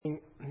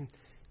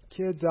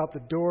kids out the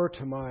door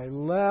to my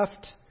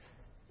left.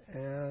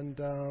 And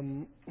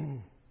and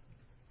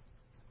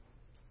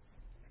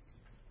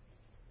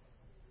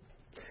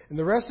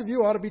the rest of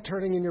you ought to be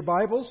turning in your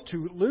Bibles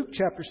to Luke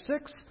chapter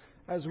 6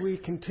 as we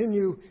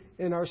continue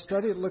in our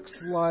study. It looks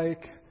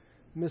like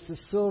Mrs.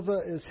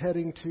 Silva is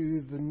heading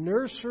to the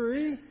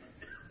nursery.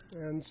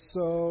 And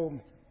so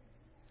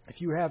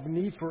if you have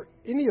need for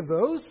any of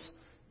those,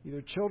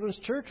 either children's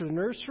church or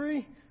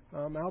nursery,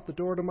 out the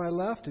door to my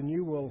left, and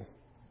you will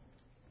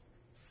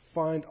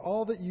find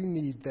all that you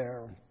need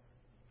there.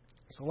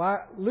 So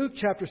Luke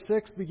chapter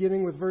 6,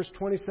 beginning with verse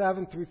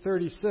 27 through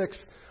 36.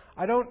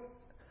 I don't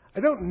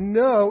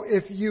know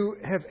if you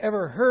have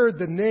ever heard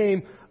the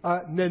name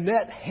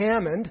Nanette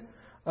Hammond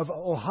of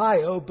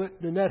Ohio, but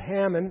Nanette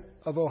Hammond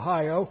of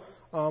Ohio,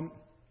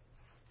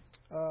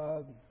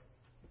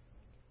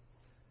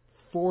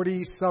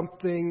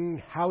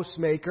 40-something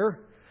housemaker,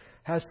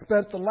 has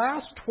spent the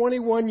last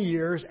 21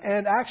 years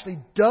and actually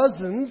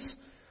dozens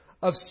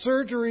of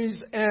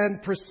surgeries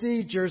and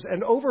procedures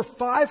and over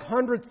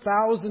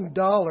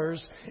 $500,000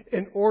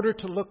 in order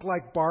to look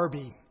like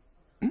Barbie.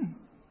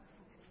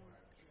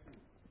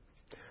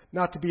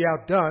 Not to be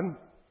outdone,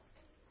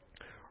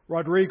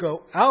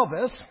 Rodrigo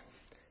Alves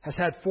has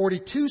had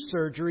 42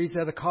 surgeries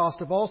at a cost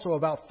of also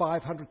about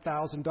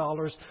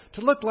 $500,000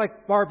 to look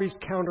like Barbie's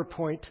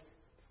counterpoint,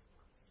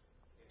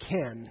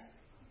 Ken.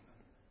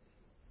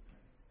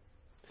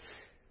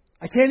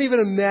 I can't even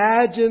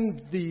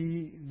imagine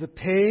the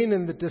pain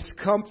and the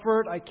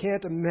discomfort. I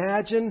can't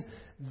imagine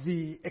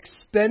the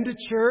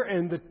expenditure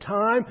and the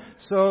time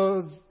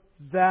so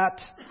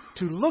that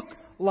to look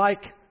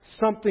like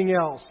something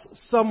else,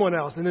 someone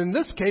else. And in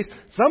this case,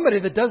 somebody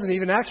that doesn't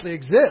even actually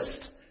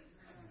exist.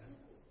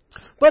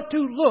 But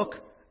to look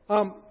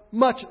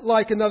much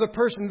like another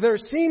person. There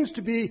seems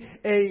to be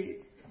a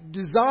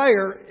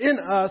desire in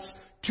us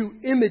to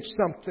image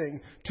something,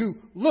 to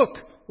look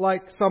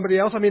like somebody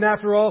else. I mean,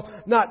 after all,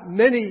 not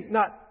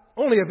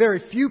only a very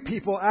few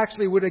people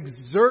actually would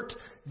exert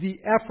the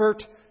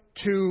effort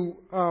to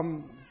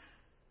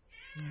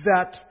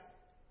that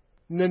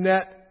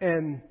Nanette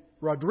and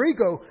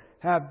Rodrigo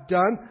have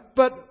done,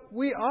 but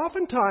we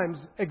oftentimes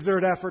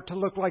exert effort to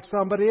look like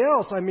somebody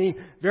else. I mean,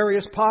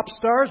 various pop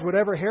stars,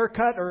 whatever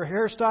haircut or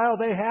hairstyle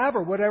they have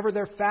or whatever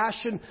their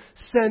fashion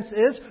sense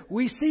is,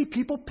 we see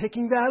people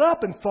picking that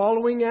up and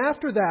following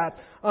after that.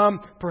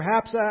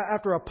 Perhaps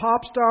after a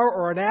pop star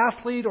or an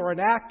athlete or an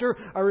actor.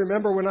 I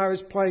remember when I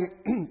was playing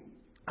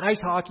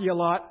ice hockey a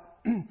lot,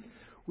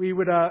 we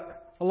would, a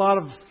lot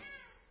of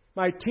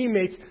my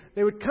teammates,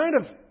 they would kind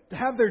of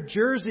have their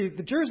jersey,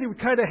 the jersey would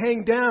kind of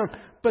hang down,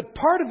 but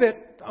part of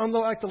it on the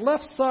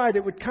left side,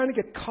 it would kind of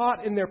get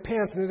caught in their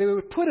pants, and they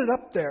would put it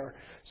up there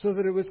so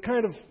that it was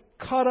kind of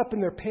caught up in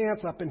their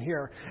pants up in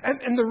here.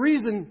 And the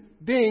reason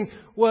being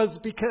was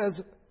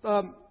because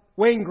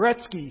Wayne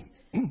Gretzky,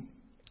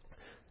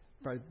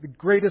 probably the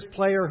greatest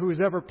player who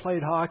has ever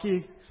played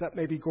hockey, except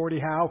maybe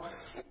Gordie Howe,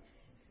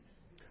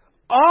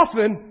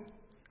 often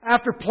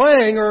after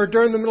playing or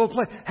during the middle of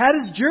play, had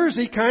his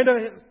jersey kind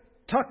of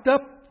tucked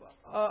up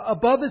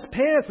above his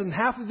pants, and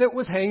half of it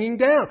was hanging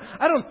down.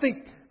 I don't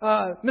think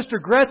Mr.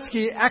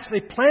 Gretzky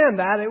actually planned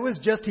that. It was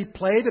just he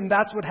played, and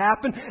that's what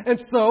happened.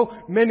 And so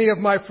many of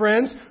my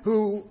friends,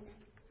 who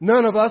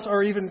none of us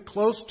are even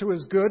close to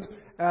as good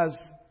as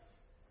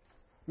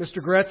Mr.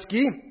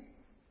 Gretzky,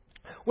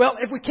 well,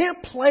 if we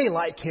can't play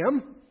like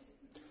him,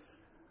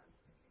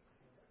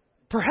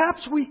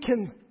 perhaps we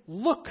can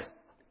look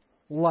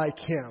like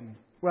him.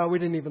 Well, we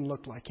didn't even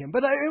look like him.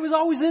 But it was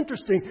always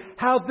interesting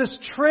how this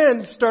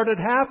trend started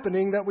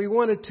happening that we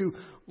wanted to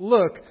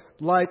look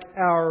like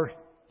our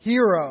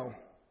hero.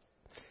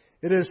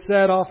 It is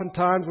said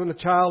oftentimes when a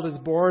child is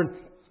born,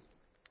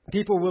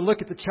 people will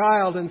look at the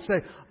child and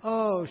say,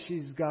 oh,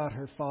 she's got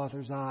her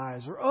father's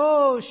eyes, or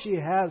oh, she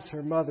has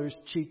her mother's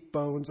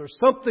cheekbones, or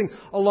something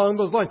along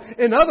those lines.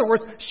 In other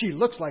words, she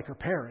looks like her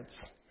parents.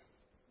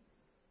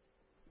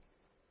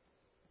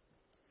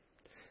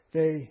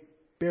 They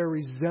bear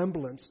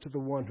resemblance to the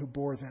one who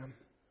bore them.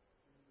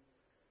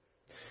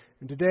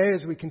 And today,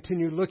 as we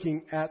continue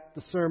looking at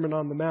the Sermon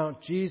on the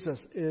Mount, Jesus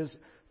is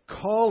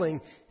calling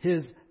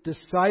His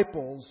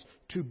disciples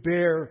to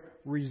bear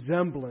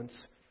resemblance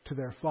to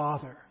their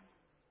Father.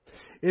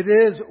 It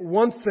is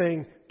one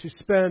thing to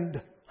spend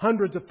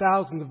hundreds of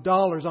thousands of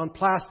dollars on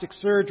plastic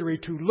surgery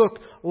to look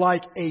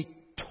like a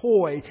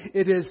toy.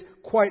 It is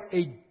quite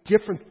a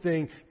different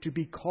thing to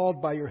be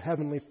called by your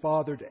Heavenly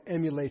Father to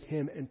emulate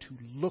Him and to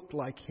look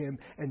like Him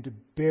and to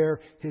bear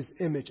His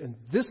image. And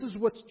this is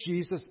what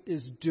Jesus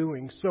is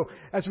doing. So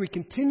as we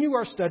continue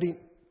our study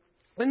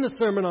in the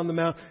Sermon on the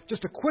Mount,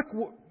 just a quick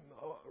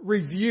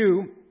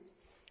review.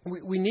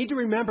 We need to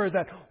remember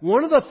that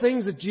one of the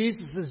things that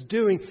Jesus is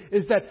doing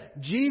is that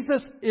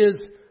Jesus is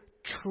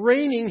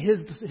training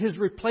his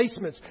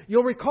replacements.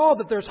 You'll recall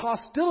that there's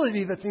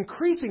hostility that's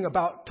increasing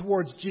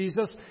towards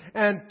Jesus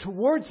and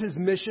towards his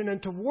mission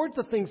and towards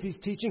the things he's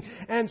teaching.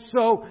 And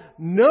so,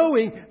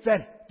 knowing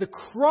that the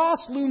cross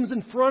looms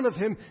in front of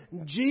him,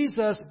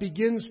 Jesus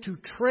begins to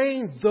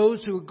train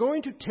those who are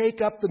going to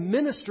take up the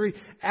ministry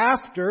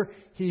after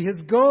he has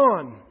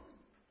gone.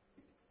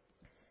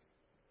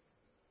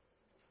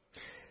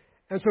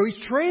 And so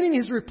he's training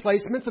his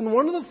replacements, and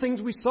one of the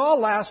things we saw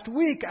last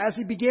week as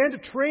he began to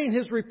train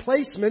his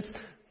replacements,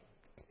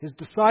 his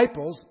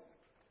disciples,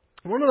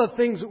 one of the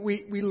things that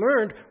we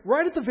learned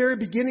right at the very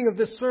beginning of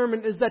this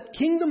sermon is that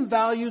kingdom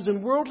values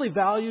and worldly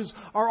values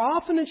are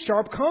often in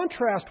sharp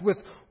contrast with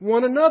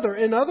one another.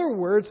 In other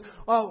words,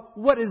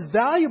 what is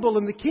valuable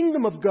in the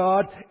kingdom of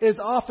God is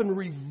often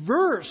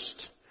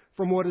reversed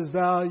from what is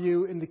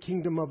value in the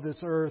kingdom of this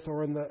earth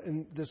or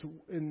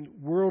in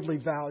worldly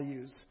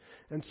values.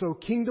 And so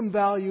kingdom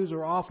values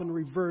are often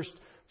reversed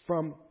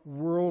from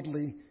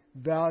worldly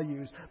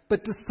values.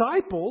 But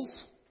disciples,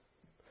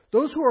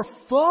 those who are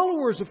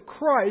followers of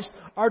Christ,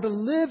 are to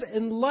live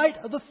in light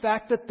of the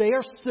fact that they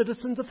are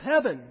citizens of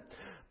heaven.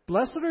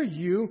 Blessed are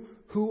you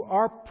who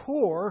are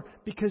poor,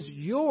 because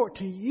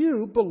to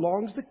you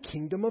belongs the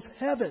kingdom of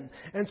heaven.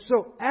 And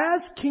so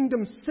as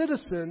kingdom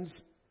citizens,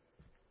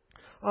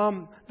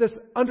 this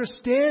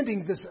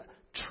understanding, this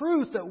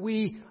truth that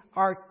we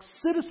are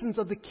citizens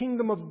of the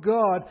kingdom of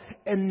God,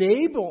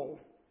 enable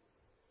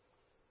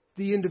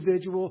the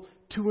individual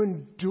to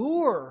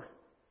endure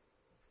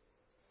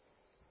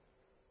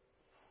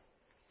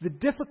the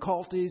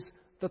difficulties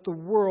that the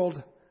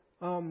world,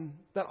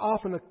 that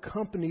often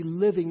accompany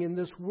living in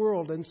this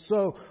world. And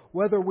so,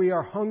 whether we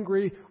are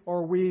hungry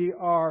or we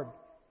are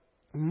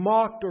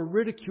mocked or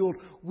ridiculed,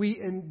 we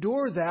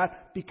endure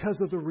that because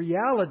of the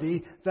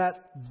reality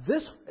that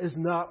this is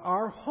not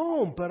our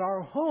home, but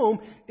our home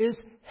is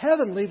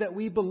heavenly, that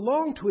we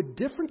belong to a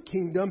different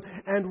kingdom,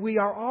 and we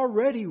are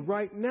already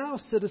right now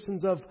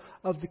citizens of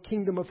the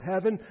kingdom of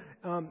heaven,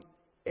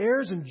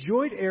 heirs and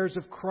joint heirs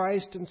of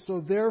Christ. And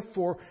so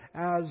therefore,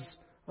 as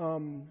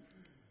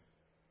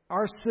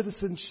our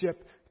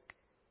citizenship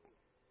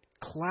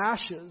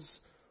clashes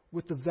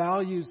with the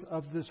values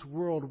of this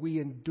world, we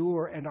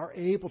endure and are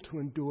able to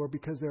endure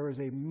because there is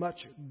a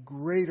much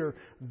greater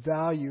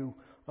value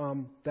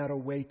that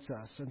awaits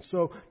us. And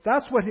so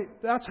that's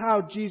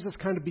how Jesus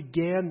kind of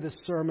began this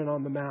Sermon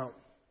on the Mount.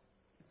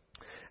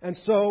 And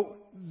so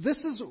this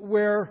is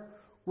where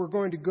we're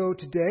going to go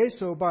today.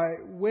 So by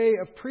way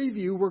of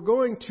preview, we're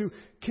going to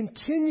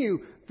continue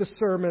the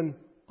Sermon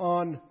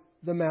on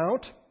the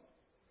Mount.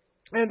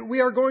 And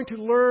we are going to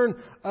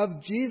learn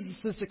of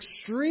Jesus'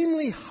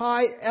 extremely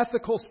high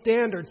ethical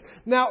standards.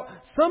 Now,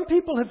 some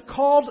people have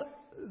called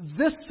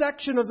this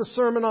section of the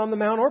Sermon on the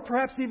Mount, or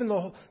perhaps even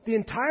the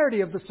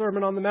entirety of the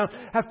Sermon on the Mount,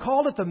 have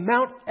called it the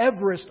Mount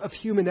Everest of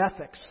human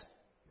ethics.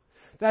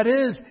 That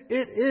is,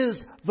 it is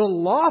the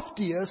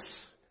loftiest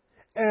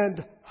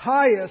and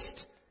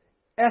highest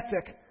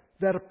ethic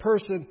that a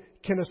person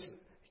can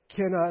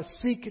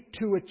seek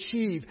to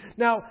achieve.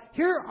 Now,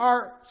 here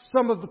are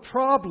some of the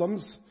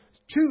problems.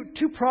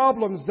 Two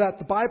problems that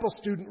the Bible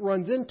student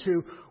runs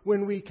into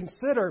when we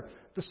consider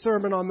the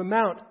Sermon on the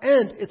Mount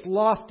and its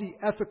lofty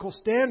ethical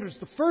standards.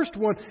 The first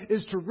one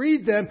is to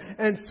read them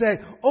and say,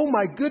 oh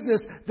my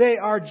goodness, they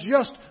are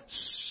just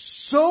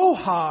so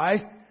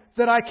high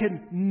that I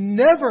can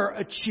never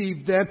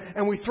achieve them.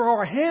 And we throw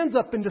our hands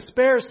up in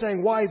despair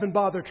saying, why even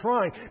bother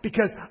trying?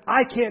 Because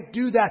I can't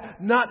do that,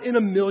 not in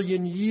a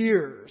million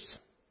years.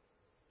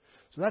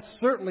 So that's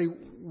certainly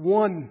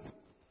one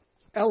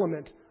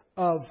element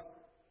of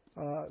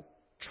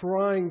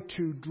trying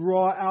to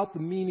draw out the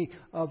meaning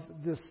of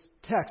this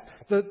text.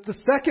 The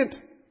second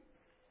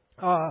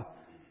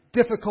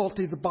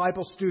difficulty the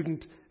Bible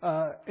student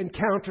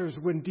encounters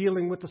when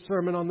dealing with the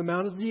Sermon on the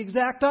Mount is the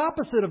exact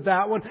opposite of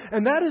that one,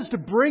 and that is to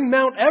bring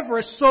Mount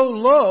Everest so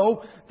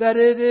low that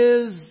it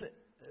is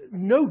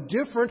no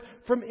different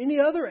from any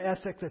other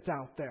ethic that's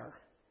out there.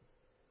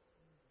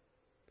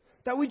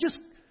 That we just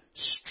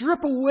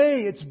strip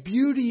away its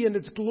beauty and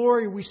its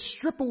glory. We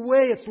strip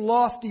away its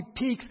lofty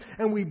peaks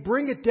and we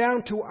bring it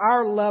down to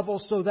our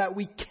level so that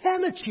we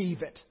can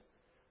achieve it.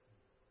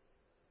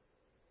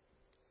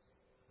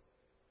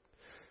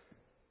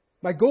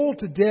 My goal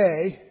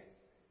today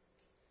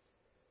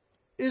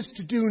is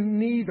to do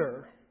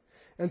neither.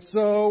 And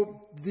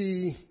so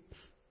the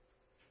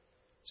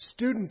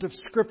student of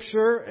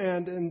Scripture,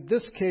 and in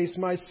this case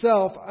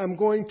myself, I'm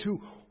going to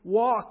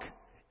walk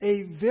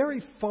a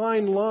very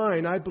fine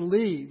line, I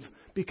believe,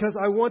 because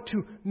I want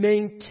to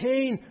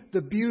maintain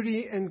the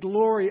beauty and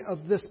glory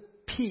of this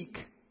peak,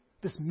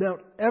 this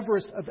Mount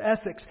Everest of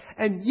ethics,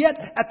 and yet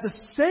at the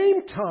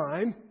same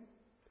time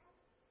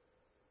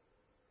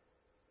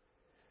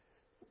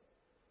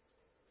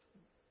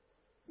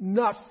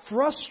not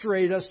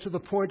frustrate us to the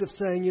point of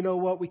saying, you know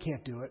what, we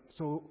can't do it.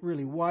 So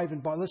really, why even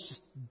bother? Let's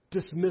just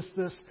dismiss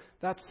this.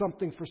 That's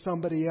something for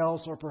somebody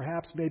else, or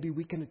perhaps maybe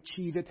we can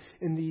achieve it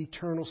in the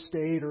eternal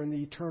state or in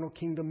the eternal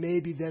kingdom.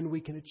 Maybe then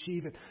we can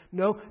achieve it.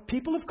 No,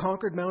 people have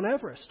conquered Mount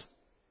Everest.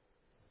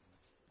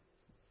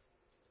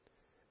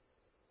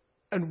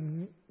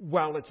 And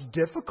while it's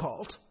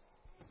difficult,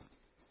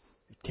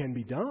 it can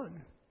be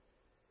done.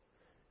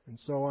 And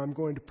so I'm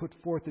going to put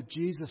forth that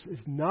Jesus is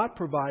not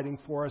providing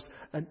for us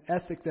an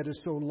ethic that is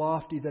so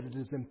lofty that it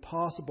is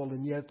impossible,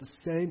 and yet at the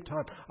same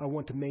time I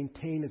want to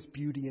maintain its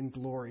beauty and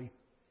glory.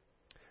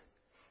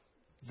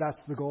 That's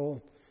the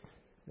goal,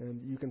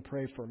 and you can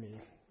pray for me.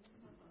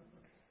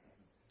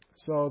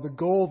 So the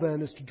goal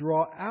then is to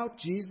draw out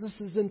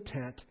Jesus'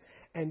 intent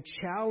and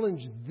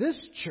challenge this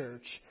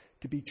church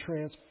to be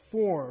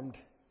transformed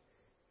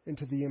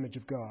into the image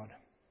of God.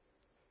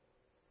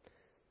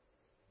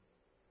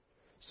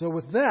 So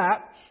with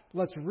that,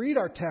 let's read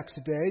our text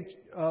today,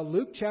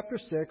 Luke chapter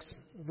 6,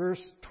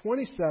 verse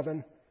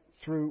 27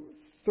 through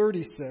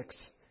 36,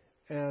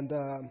 and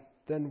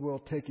then we'll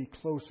take a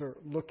closer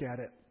look at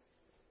it.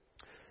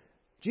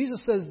 Jesus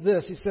says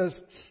this, He says,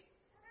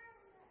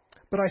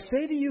 "But I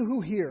say to you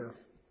who hear,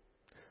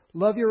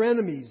 love your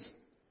enemies,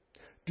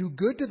 do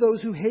good to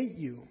those who hate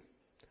you,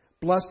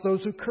 bless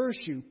those who curse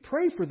you,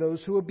 pray for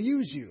those who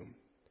abuse you.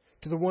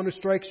 To the one who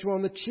strikes you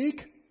on the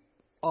cheek,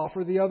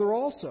 offer the other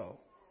also.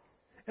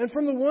 And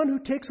from the one who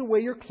takes away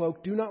your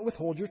cloak, do not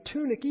withhold your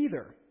tunic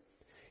either.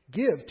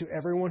 Give to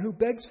everyone who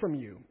begs from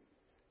you.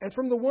 And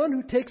from the one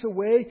who takes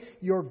away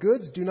your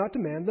goods, do not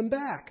demand them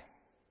back.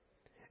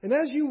 And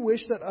as you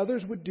wish that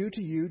others would do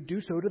to you,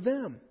 do so to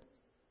them.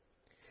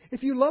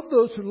 If you love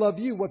those who love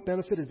you, what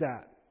benefit is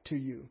that to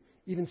you?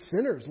 Even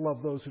sinners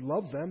love those who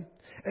love them.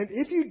 And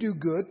if you do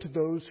good to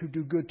those who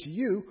do good to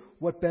you,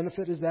 what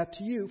benefit is that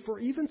to you? For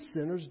even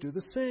sinners do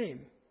the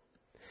same.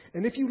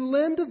 And if you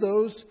lend to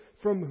those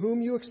from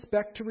whom you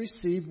expect to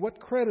receive, what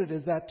credit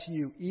is that to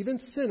you? Even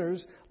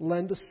sinners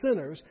lend to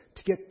sinners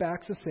to get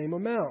back the same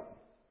amount.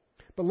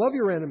 But love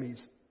your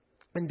enemies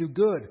and do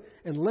good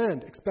and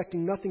lend,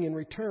 expecting nothing in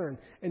return,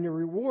 and your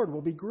reward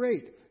will be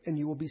great, and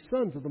you will be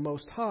sons of the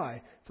Most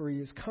High, for He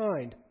is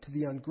kind to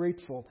the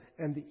ungrateful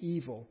and the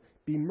evil.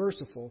 Be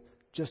merciful,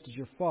 just as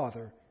your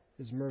Father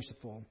is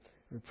merciful."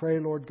 We pray,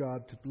 Lord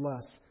God, to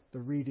bless the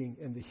reading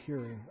and the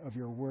hearing of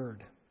your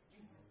word.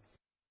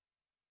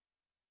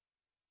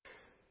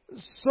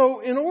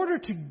 So in order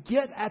to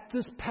get at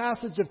this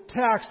passage of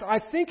text, I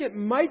think it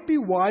might be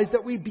wise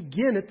that we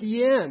begin at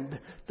the end,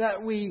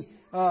 that we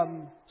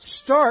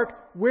start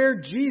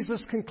where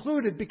Jesus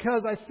concluded,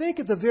 because I think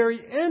at the very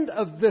end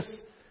of this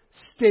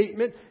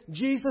statement,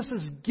 Jesus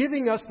is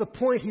giving us the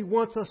point He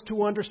wants us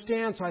to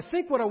understand. So I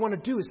think what I want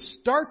to do is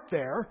start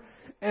there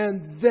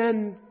and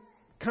then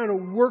kind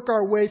of work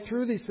our way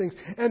through these things.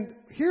 And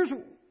here's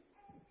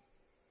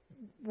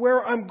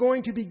where I'm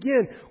going to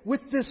begin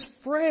with this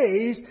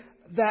phrase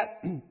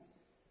that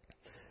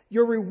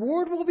your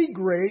reward will be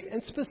great,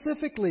 and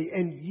specifically,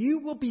 and you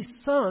will be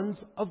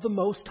sons of the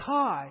Most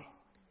High.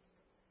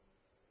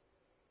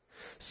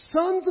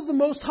 Sons of the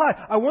Most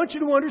High. I want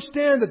you to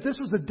understand that this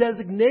was a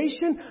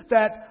designation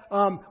that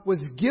was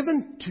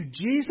given to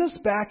Jesus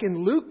back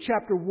in Luke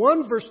chapter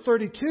 1, verse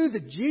 32,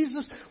 that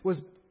Jesus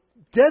was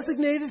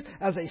designated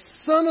as a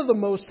son of the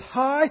Most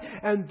High,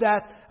 and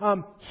that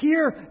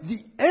here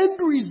the end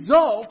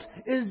result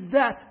is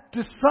that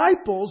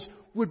disciples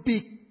would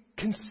be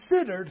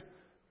considered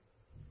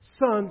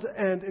sons,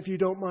 and if you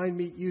don't mind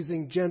me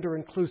using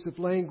gender-inclusive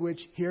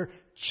language here,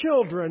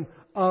 children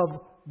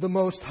of the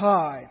Most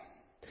High.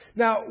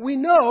 Now, we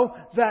know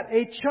that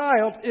a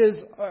child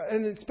is,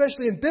 and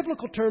especially in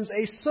biblical terms,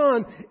 a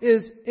son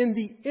is in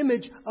the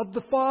image of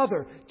the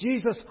Father.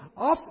 Jesus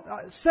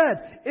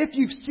said, "If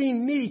you've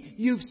seen me,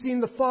 you've seen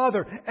the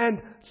Father."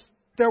 And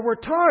there were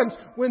times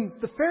when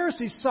the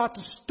Pharisees sought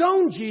to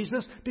stone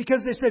Jesus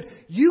because they said,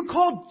 "You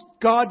called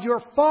God your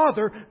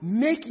Father,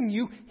 making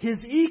you His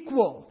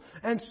equal."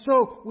 And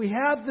so we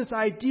have this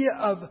idea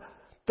of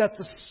that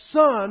the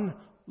Son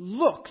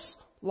looks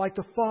like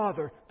the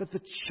Father, that the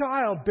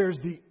child bears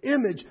the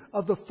image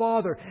of the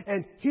Father.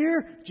 And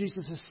here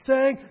Jesus is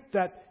saying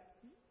that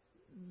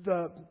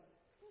the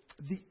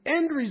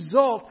end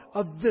result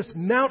of this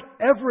Mount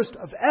Everest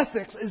of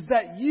ethics is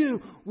that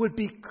you would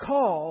be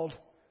called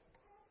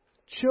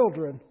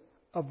children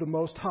of the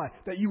Most High,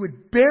 that you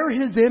would bear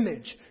His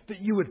image,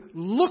 that you would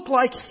look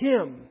like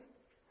Him.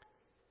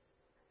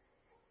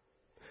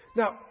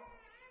 Now,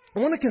 I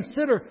want to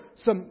consider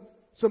some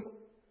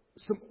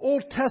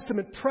Old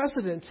Testament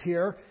precedents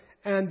here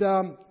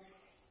and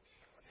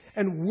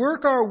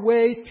work our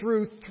way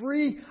through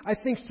three, I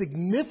think,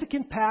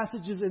 significant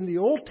passages in the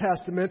Old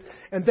Testament,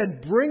 and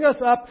then bring us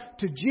up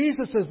to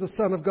Jesus as the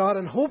Son of God,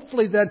 and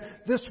hopefully then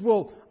this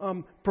will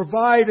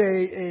provide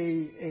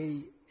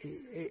a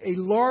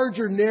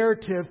larger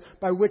narrative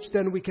by which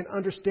then we can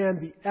understand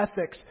the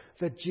ethics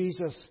that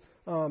Jesus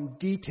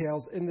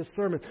details in this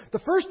sermon. The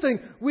first thing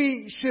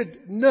we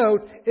should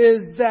note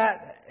is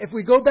that if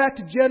we go back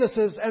to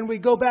Genesis, and we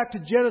go back to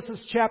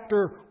Genesis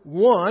chapter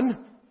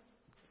 1,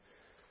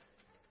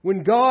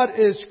 when God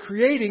is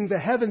creating the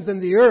heavens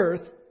and the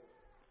earth,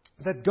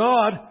 that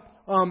God,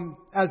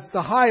 as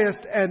the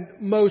highest and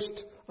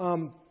most,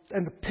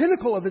 and the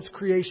pinnacle of His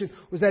creation,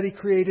 was that He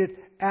created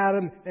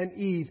Adam and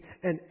Eve.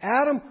 And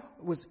Adam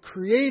was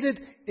created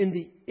in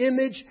the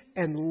image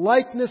and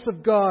likeness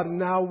of God. And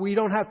now we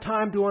don't have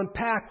time to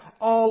unpack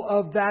all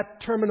of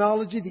that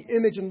terminology, the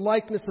image and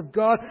likeness of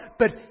God.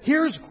 But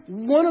here's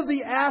one of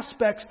the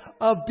aspects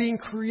of being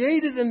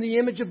created in the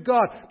image of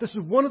God. This is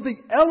one of the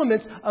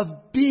elements of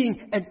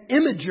being an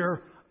imager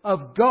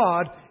of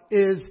God,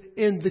 is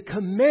in the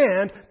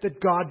command that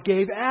God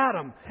gave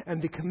Adam.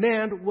 And the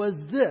command was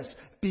this: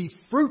 be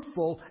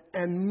fruitful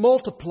and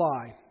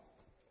multiply.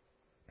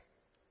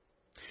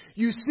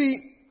 You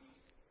see,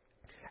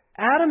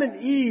 Adam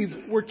and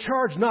Eve were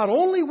charged not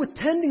only with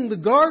tending the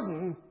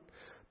garden,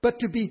 but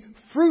to be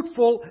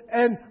fruitful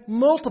and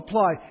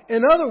multiply.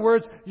 In other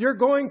words, you're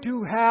going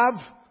to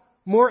have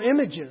more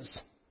images.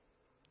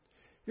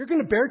 You're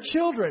going to bear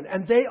children,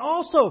 and they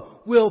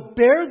also will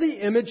bear the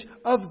image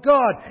of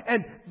God.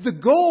 And the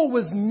goal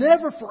was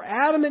never for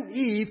Adam and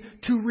Eve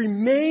to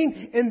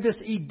remain in this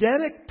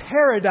Edenic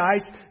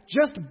paradise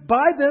just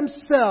by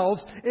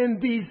themselves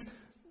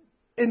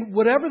in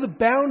whatever the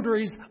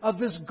boundaries of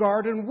this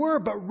garden were,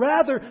 but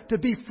rather to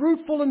be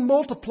fruitful and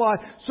multiply,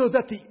 so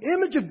that the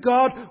image of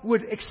God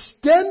would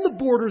extend the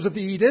borders of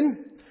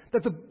Eden,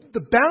 that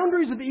the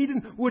boundaries of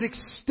Eden would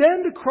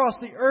extend across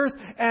the earth,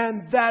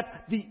 and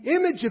that the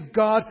image of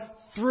God,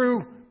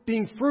 through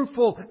being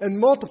fruitful and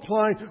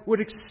multiplying, would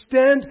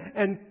extend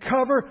and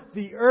cover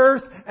the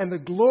earth, and the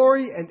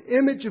glory and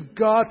image of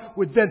God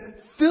would then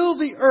fill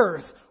the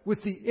earth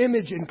with the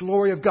image and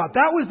glory of God.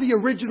 That was the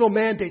original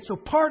mandate. So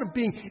part of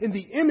being in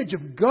the image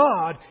of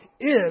God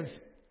is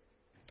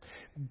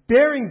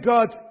bearing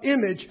God's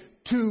image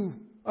to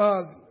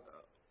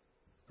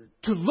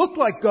look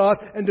like God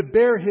and to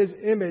bear His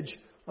image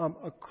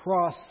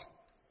across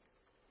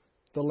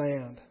the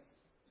land.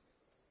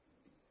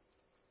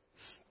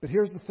 But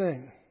here's the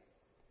thing.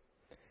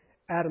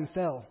 Adam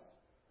fell.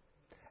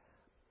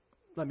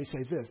 Let me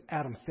say this.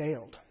 Adam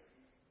failed.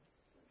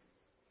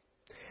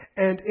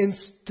 And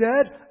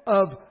instead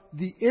of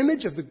the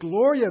image of the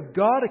glory of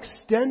God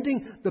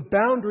extending the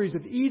boundaries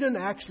of Eden,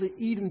 actually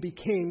Eden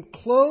became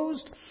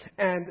closed,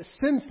 and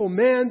sinful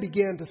man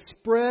began to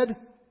spread.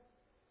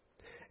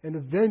 And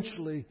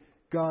eventually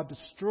God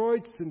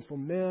destroyed sinful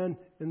man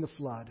in the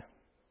flood.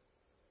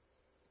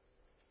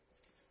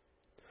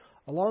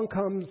 Along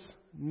comes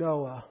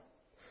Noah.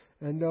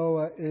 And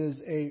Noah is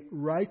a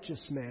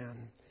righteous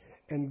man.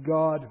 And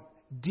God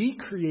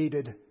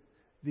decreated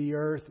the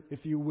earth,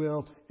 if you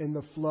will, in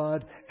the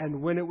flood.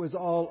 And when it was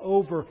all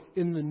over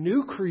in the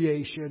new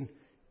creation,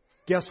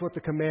 guess what the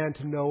command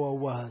to Noah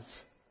was?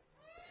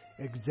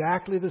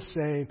 Exactly the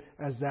same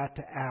as that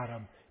to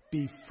Adam.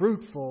 Be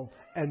fruitful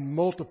and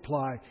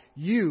multiply.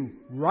 You,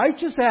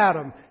 righteous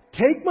Adam,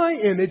 take my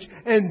image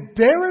and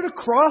bear it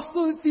across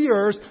the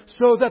earth,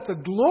 so that the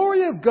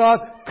glory of God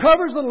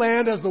covers the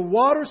land as the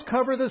waters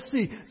cover the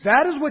sea.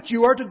 That is what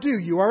you are to do.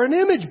 You are an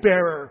image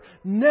bearer.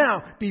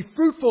 Now, be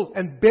fruitful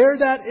and bear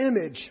that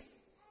image.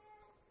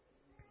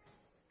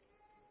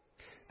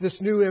 This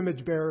new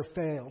image bearer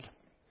failed.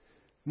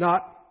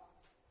 Not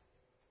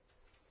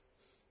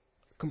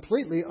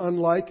completely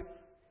unlike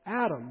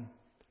Adam.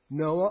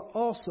 Noah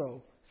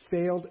also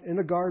failed in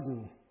a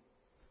garden,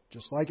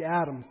 just like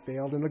Adam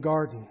failed in a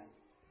garden.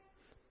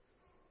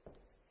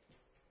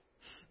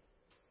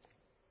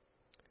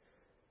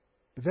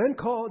 But then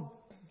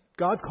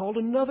God called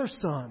another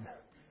son,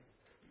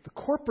 the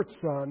corporate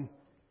son,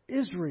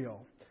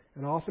 Israel.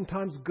 And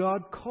oftentimes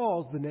God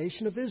calls the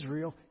nation of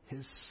Israel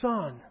His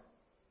son.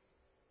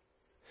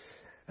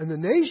 And the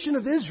nation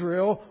of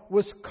Israel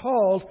was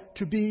called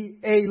to be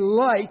a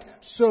light,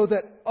 so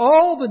that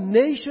all the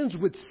nations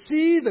would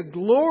see the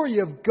glory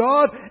of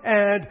God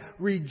and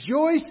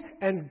rejoice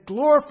and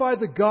glorify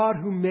the God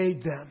who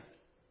made them.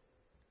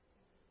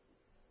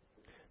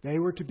 They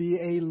were to be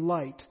a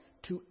light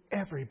to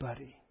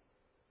everybody.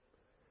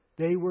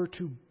 They were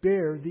to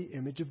bear the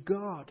image of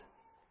God.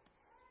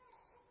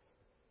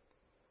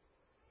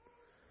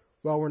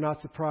 Well, we're not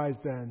surprised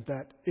then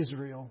that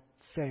Israel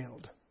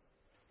failed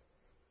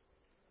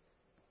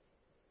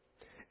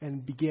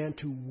and began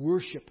to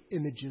worship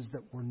images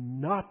that were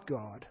not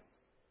God.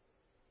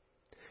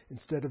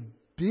 Instead of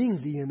being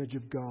the image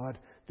of God,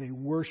 they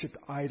worshipped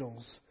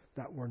idols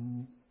that were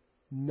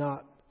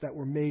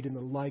made in the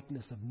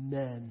likeness of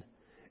men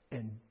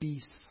and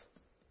beasts.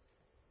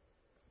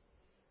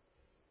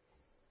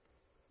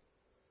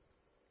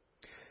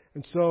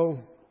 And so,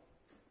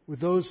 with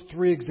those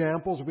three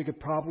examples, we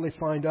could probably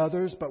find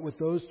others, but with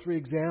those three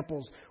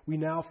examples, we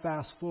now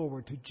fast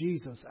forward to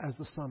Jesus as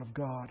the Son of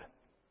God.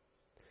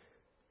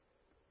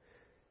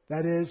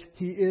 That is,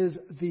 He is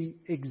the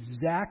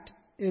exact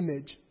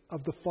image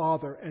of the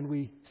Father, and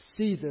we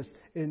see this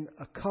in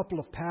a couple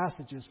of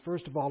passages.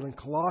 First of all, in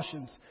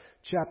Colossians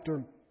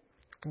chapter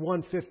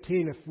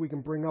 1:15, if we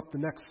can bring up the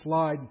next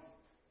slide.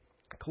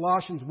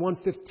 Colossians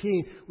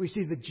 1:15, we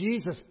see that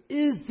Jesus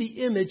is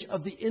the image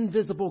of the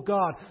invisible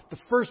God, the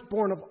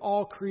firstborn of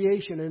all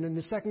creation. And in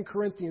the 2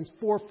 Corinthians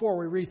 4:4,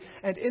 we read,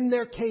 "And in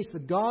their case, the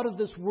God of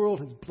this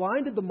world has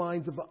blinded the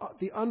minds of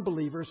the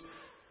unbelievers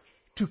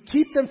to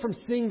keep them from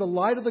seeing the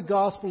light of the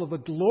gospel of the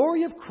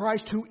glory of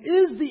Christ, who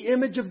is the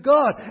image of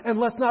God. And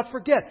let's not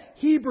forget,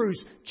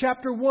 Hebrews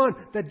chapter 1,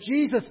 that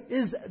Jesus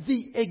is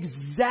the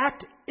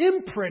exact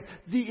imprint,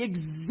 the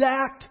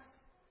exact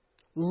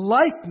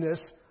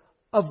likeness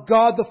of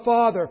God the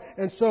Father.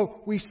 And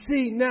so we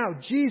see now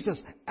Jesus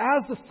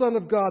as the Son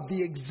of God,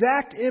 the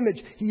exact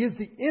image. He is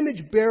the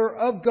image bearer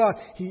of God.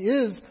 He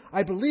is,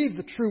 I believe,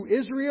 the true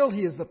Israel.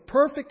 He is the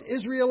perfect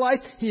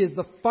Israelite. He is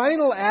the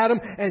final Adam.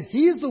 And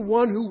He is the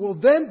one who will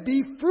then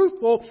be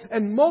fruitful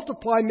and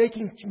multiply,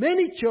 making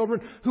many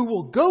children who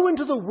will go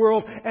into the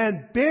world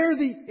and bear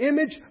the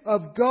image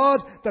of God,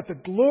 that the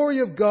glory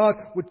of God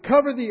would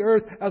cover the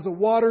earth as the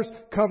waters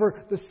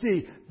cover the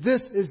sea.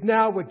 This is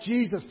now what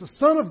Jesus, the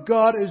Son of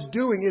God, is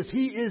doing, is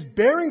He is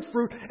bearing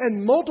fruit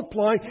and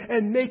multiplying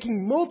and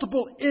making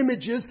multiple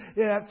images,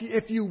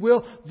 if you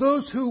will,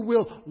 those who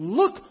will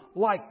look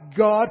like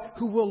God,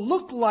 who will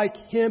look like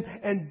Him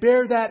and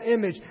bear that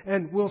image.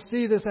 And we'll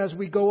see this as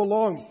we go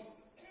along.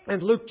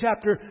 And Luke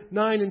chapter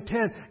 9 and 10,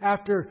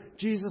 after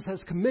Jesus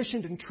has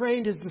commissioned and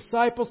trained His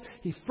disciples,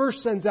 He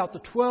first sends out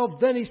the 12,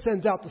 then He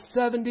sends out the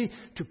 70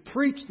 to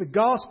preach the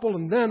gospel.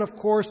 And then, of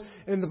course,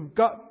 at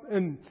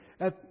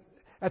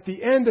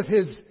the end of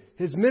His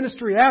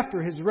ministry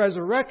after His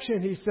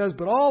resurrection, He says,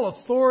 "But all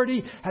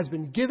authority has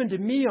been given to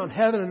me on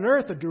heaven and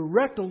earth," a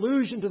direct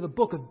allusion to the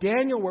book of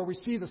Daniel, where we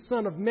see the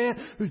Son of Man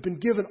who's been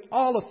given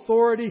all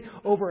authority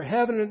over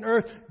heaven and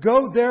earth.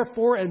 "Go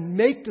therefore and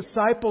make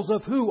disciples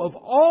of" who? "Of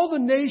all the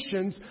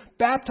nations,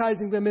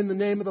 baptizing them in the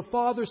name of the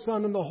Father,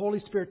 Son, and the Holy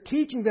Spirit,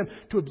 teaching them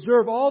to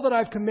observe all that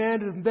I've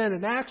commanded." And then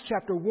in Acts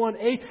chapter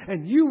 1:8,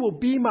 "And you will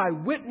be my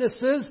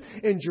witnesses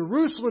in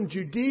Jerusalem,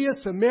 Judea,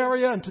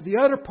 Samaria, and to the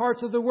other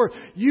parts of the world.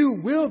 You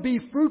will be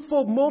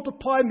fruitful,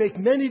 multiply, make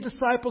many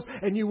disciples,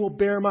 and you will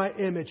bear my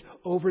image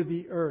over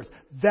the earth."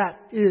 That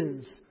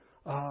is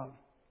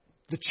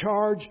the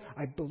charge.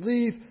 I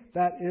believe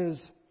that is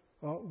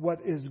what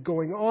is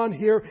going on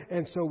here.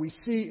 And so we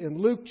see in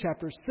Luke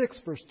chapter 6,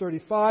 verse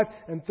 35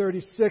 and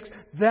 36,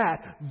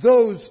 that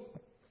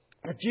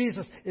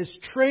Jesus is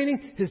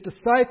training His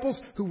disciples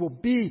who will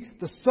be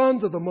the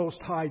sons of the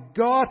Most High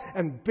God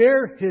and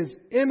bear His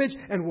image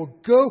and will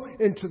go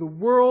into the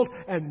world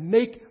and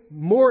make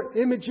more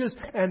images,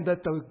 and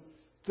that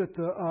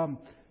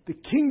the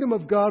kingdom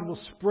of God will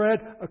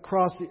spread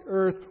across the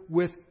earth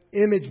with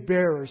image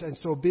bearers. And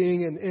so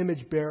being an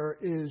image bearer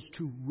is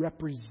to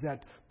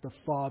represent the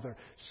Father.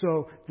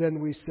 So then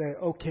we say,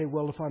 okay,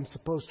 well, if I'm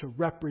supposed to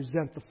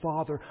represent the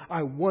Father,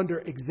 I wonder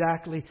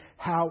exactly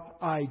how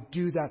I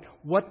do that.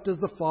 What does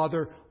the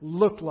Father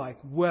look like?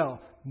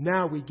 Well,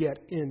 now we get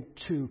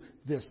into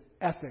this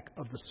ethic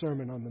of the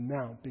Sermon on the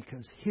Mount,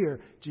 because here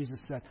Jesus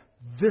said,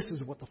 this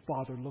is what the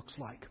Father looks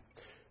like.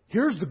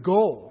 Here's the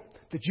goal,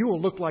 that you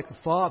will look like the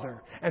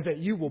Father, and that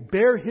you will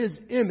bear His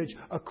image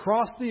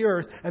across the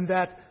earth, and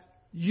that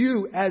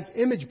you, as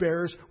image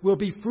bearers, will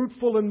be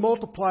fruitful and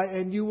multiply,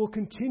 and you will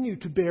continue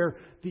to bear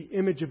the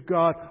image of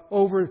God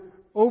over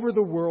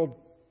the world,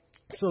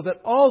 so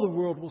that all the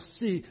world will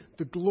see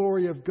the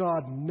glory of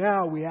God.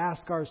 Now we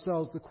ask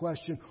ourselves the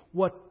question,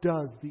 what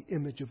does the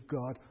image of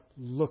God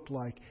look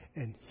like?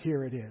 And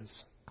here it is.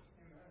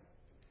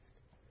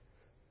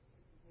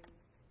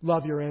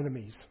 Love your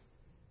enemies.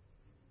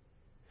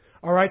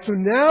 All right, so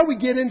now we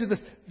get into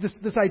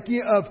this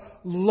idea of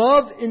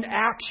love in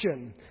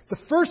action. The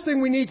first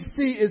thing we need to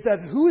see is that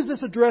who is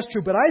this addressed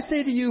to? "But I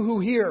say to you who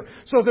hear."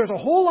 So there's a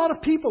whole lot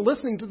of people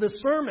listening to this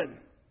sermon.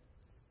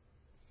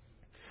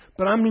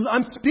 But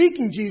I'm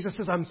speaking, Jesus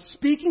says, I'm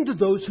speaking to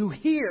those who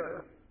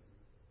hear.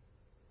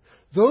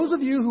 Those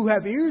of you who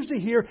have ears to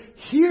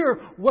hear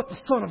what the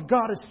Son of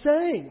God is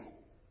saying.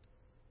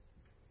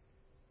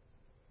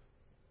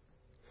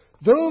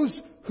 Those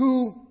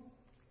who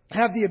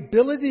have the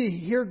ability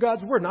to hear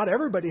God's Word. Not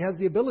everybody has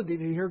the ability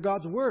to hear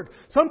God's Word.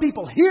 Some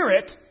people hear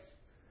it,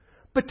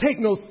 but take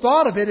no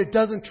thought of it. It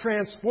doesn't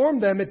transform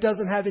them. It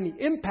doesn't have any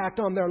impact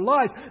on their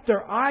lives.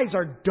 Their eyes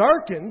are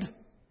darkened.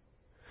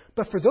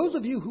 But for those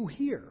of you who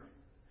hear,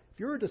 if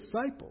you're a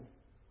disciple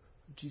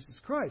of Jesus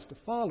Christ, a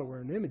follower,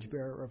 an image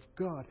bearer of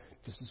God,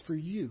 this is for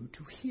you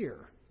to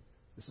hear.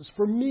 This is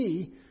for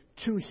me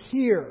to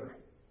hear.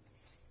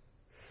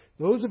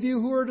 Those of you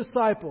who are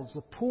disciples,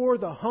 the poor,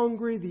 the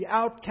hungry, the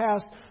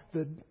outcast,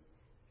 the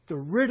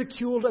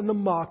ridiculed and the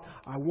mocked,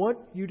 I want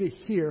you to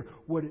hear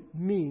what it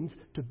means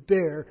to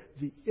bear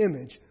the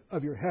image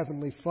of your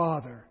Heavenly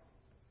Father.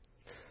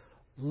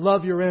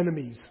 Love your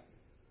enemies.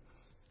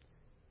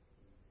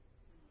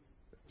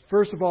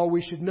 First of all,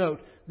 we should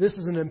note, this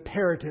is an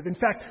imperative. In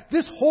fact,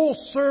 this whole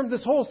sermon,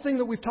 this whole thing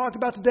that we've talked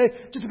about today,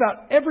 just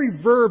about every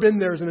verb in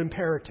there is an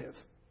imperative.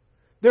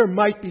 There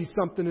might be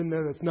something in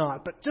there that's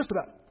not, but just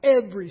about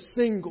every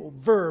single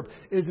verb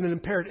is an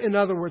imperative. In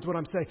other words, what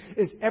I'm saying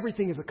is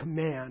everything is a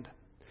command.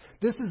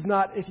 This is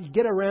not, if you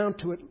get around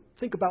to it,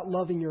 think about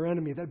loving your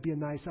enemy. That'd be a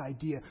nice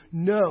idea.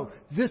 No,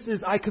 this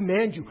is, I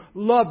command you,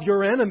 love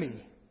your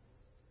enemy.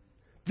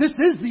 This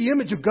is the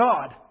image of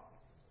God.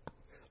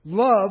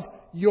 Love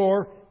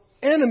your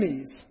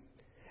enemies.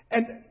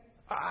 And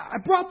I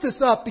brought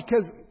this up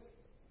because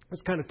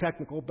It's kind of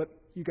technical, but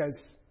you guys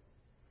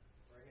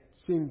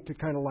seem to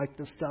kind of like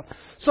this stuff.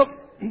 So,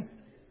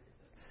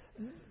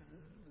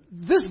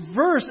 this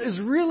verse is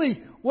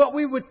really what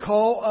we would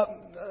call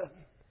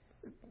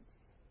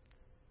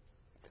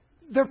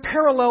they're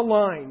parallel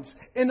lines.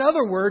 In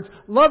other words,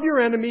 love your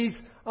enemies,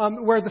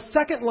 where the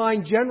second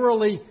line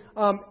generally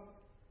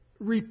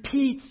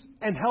repeats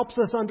and helps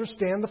us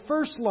understand the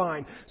first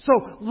line. So,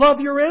 love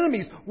your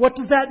enemies. What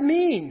does that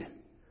mean?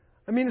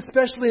 I mean,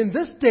 especially in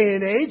this day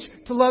and age,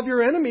 to love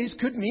your enemies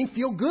could mean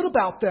feel good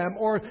about them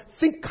or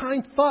think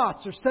kind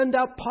thoughts or send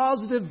out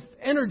positive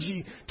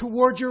energy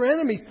towards your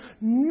enemies.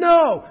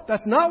 No,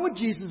 that's not what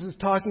Jesus is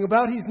talking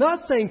about. He's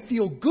not saying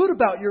feel good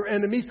about your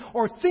enemies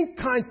or think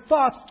kind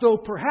thoughts, though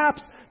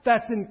perhaps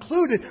that's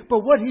included. But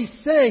what he's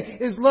saying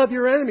is love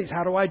your enemies.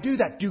 How do I do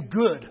that? Do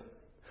good.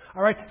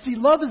 All right? See,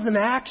 love is an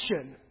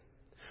action.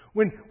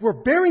 When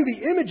we're bearing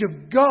the image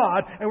of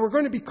God and we're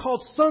going to be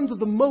called sons of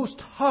the Most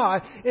High,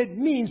 it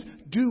means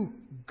do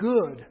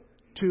good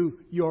to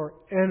your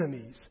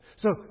enemies.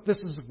 So this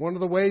is one of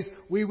the ways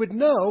we would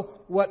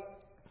know what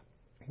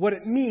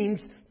it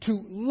means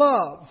to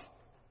love.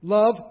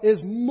 Love is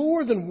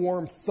more than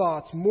warm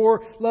thoughts.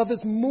 Love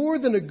is more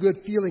than a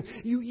good feeling.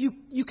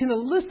 You can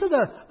elicit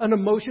an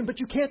emotion, but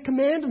you can't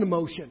command an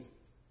emotion.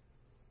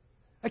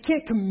 I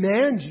can't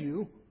command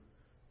you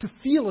to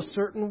feel a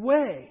certain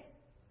way.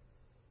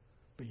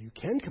 But you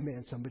can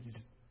command somebody to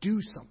do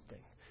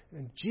something.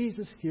 And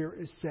Jesus here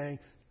is saying,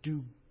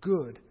 do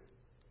good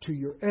to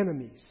your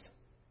enemies.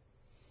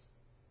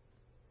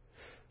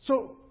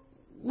 So,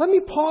 let me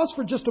pause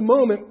for just a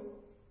moment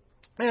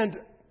and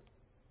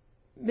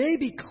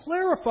maybe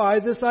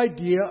clarify this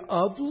idea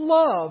of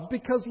love,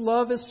 because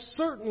love is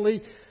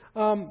certainly,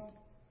 I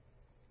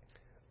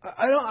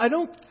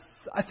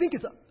think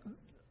it's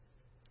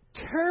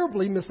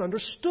terribly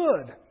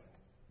misunderstood.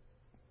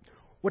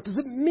 What does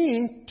it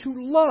mean to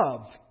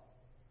love?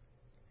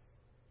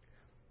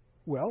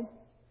 Well,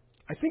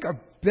 I think our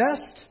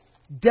best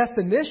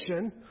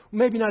definition,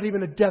 maybe not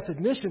even a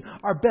definition,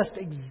 our best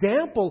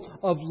example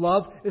of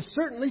love is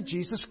certainly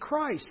Jesus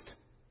Christ.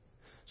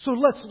 So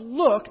let's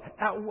look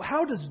at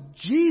how does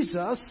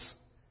Jesus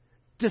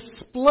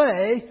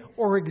display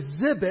or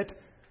exhibit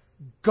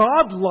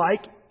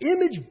God-like,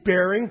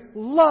 image-bearing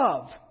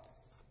love.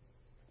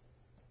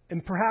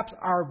 And perhaps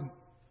our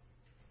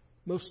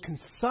most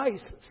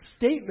concise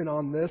statement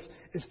on this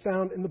is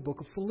found in the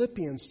book of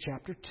Philippians,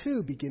 chapter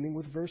 2, beginning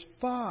with verse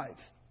 5.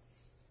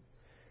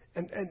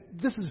 And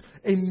this is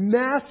a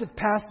massive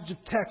passage of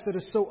text that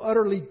is so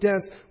utterly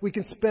dense, we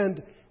can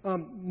spend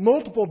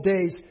multiple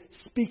days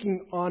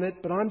speaking on it,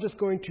 but I'm just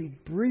going to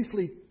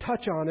briefly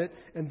touch on it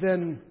and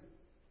then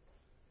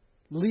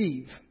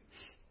leave.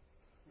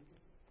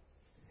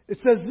 It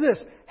says this,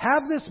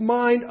 have this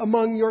mind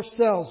among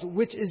yourselves,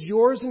 which is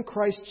yours in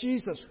Christ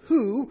Jesus,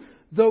 who,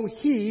 though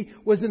he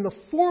was in the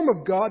form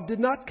of God, did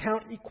not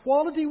count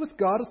equality with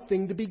God a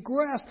thing to be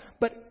grasped,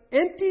 but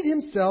emptied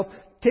himself,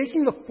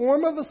 taking the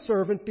form of a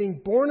servant, being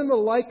born in the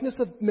likeness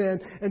of men,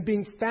 and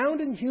being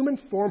found in human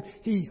form,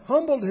 he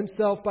humbled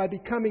himself by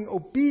becoming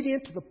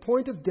obedient to the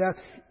point of death,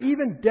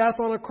 even death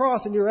on a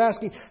cross. And you're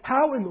asking,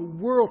 how in the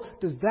world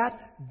does that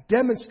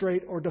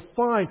demonstrate or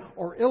define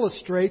or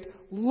illustrate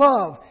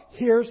love?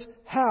 Here's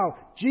how.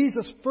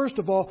 Jesus, first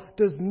of all,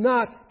 does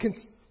not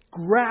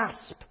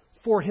grasp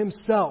for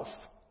himself.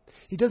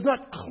 He does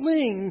not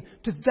cling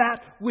to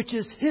that which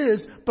is his,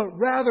 but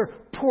rather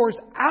pours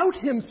out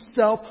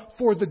himself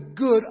for the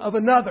good of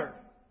another,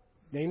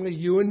 namely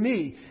you and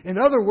me. In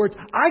other words,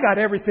 I got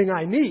everything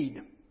I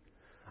need.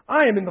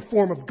 I am in the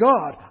form of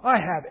God. I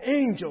have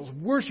angels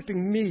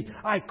worshiping me.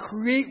 I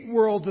create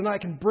worlds and I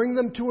can bring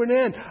them to an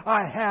end.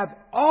 I have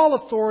all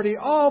authority,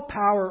 all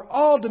power,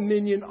 all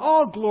dominion,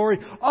 all glory,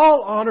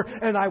 all honor,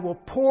 and I will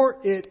pour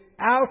it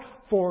out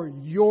for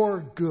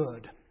your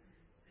good.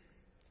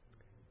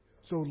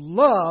 So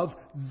love,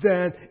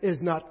 then,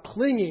 is not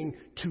clinging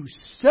to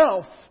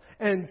self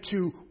and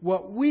to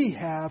what we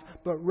have,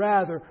 but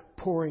rather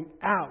pouring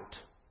out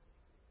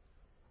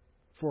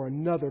for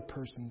another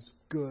person's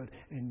good.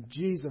 And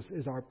Jesus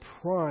is our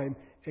prime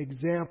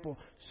example.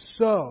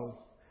 So,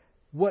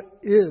 what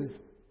is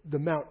the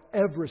Mount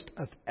Everest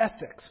of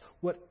ethics?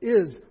 What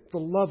is the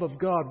love of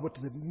God? What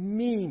does it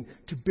mean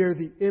to bear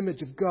the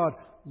image of God?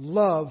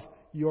 Love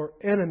your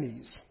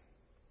enemies.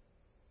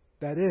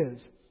 That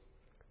is,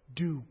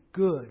 do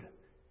good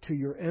to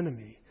your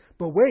enemy.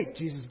 But wait,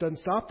 Jesus doesn't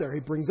stop there. He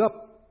brings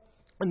up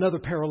another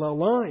parallel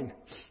line.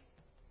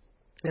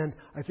 And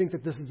I think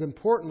that this is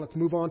important. Let's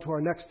move on to our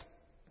next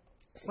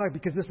slide,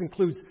 because this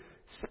includes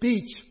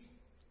speech.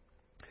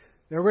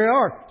 There we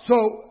are.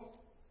 So,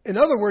 in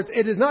other words,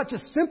 it is not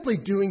just simply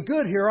doing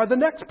good. Here are the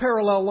next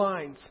parallel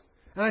lines.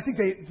 And I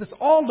think this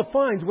all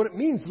defines what it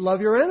means to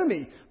love your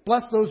enemy.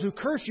 Bless those who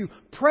curse you.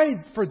 Pray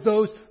for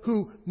those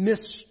who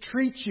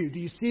mistreat you. Do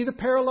you see the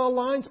parallel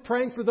lines?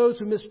 Praying for those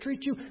who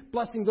mistreat you,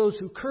 blessing those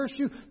who curse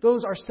you.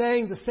 Those are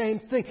saying the same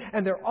thing.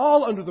 And they're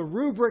all under the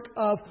rubric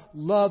of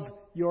love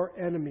your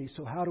enemies.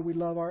 So how do we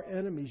love our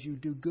enemies? You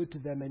do good to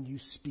them and you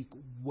speak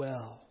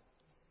well.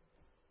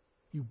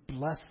 You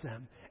bless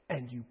them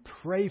and you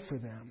pray for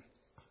them.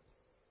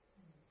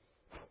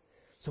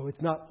 So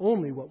it's not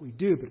only what we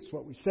do, but it's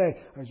what we say.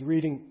 I was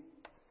reading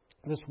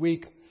this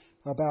week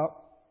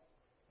about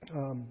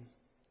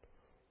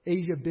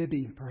Asia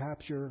Bibi.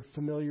 Perhaps you're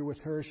familiar with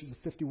her. She's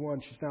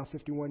now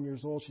 51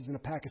 years old. She's in a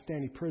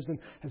Pakistani prison,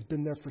 has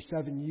been there for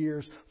 7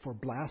 years for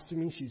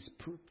blasphemy. She's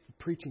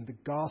preaching the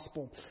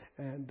gospel.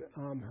 And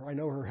I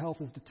know her health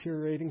is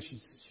deteriorating.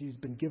 She's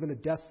been given a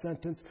death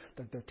sentence.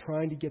 They're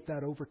trying to get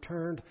that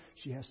overturned.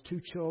 She has 2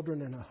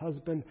 children and a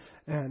husband.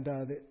 And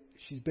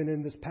she's been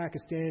in this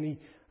Pakistani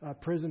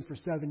prison for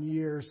 7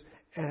 years.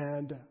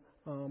 And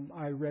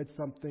I read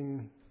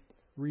something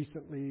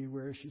recently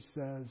where she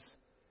says,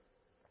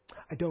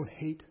 I don't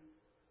hate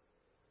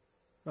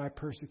my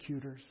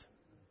persecutors,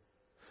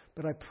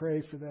 but I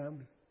pray for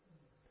them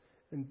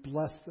and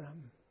bless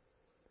them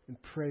and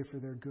pray for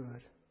their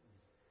good.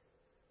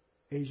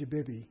 Asia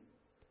Bibi,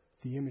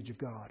 the image of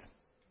God.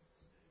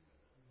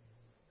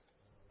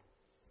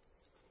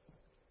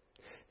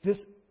 This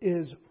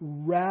is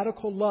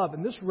radical love.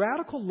 And this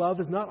radical love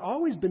has not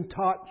always been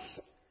taught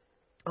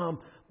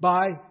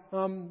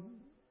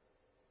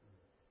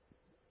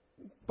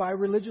by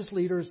religious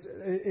leaders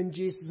in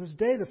Jesus'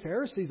 day. The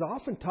Pharisees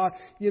often taught,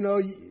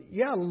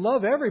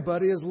 love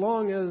everybody as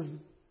long as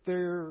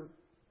they're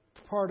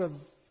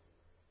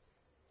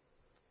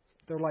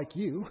like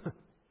you.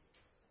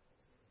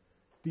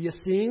 The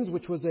Essenes,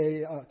 which was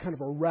a kind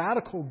of a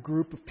radical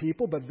group of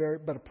people, but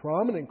a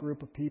prominent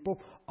group of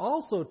people,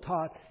 also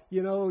taught,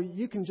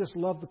 you can just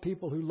love the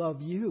people who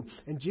love you.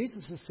 And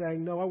Jesus is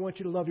saying, no, I want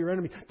you to love your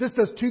enemy. This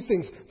does 2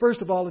 things.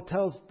 First of all, it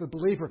tells the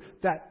believer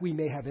that we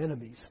may have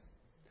enemies,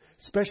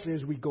 especially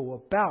as we go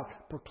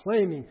about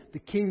proclaiming the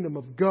kingdom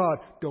of God.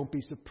 Don't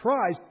be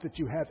surprised that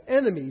you have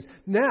enemies.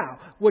 Now,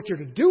 what you're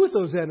to do with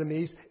those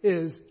enemies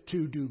is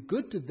to do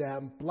good to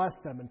them, bless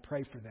them, and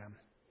pray for them.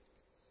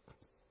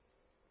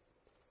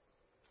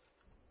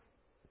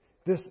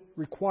 This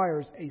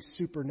requires a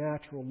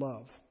supernatural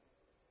love.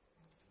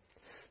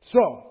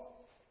 So,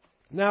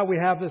 now we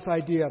have this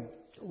idea.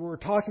 We're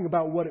talking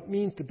about what it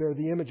means to bear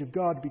the image of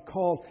God, to be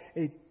called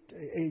a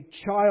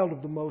child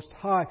of the Most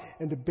High,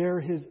 and to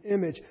bear His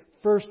image.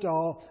 First of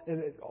all, and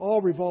it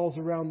all revolves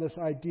around this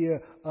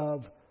idea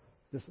of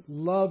this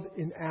love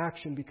in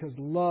action, because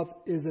love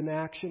is an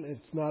action,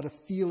 it's not a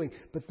feeling.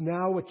 But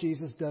now what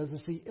Jesus does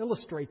is He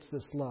illustrates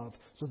this love.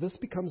 So this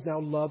becomes now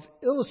love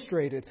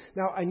illustrated.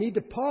 Now I need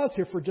to pause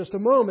here for just a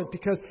moment,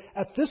 because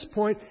at this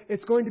point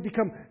it's going to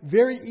become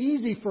very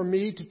easy for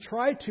me to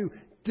try to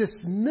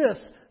dismiss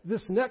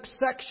this next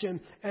section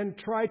and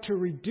try to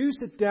reduce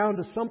it down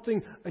to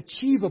something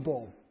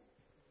achievable.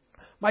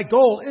 My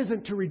goal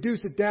isn't to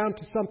reduce it down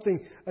to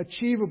something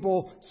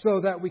achievable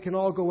so that we can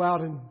all go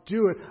out and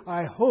do it.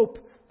 I hope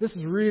this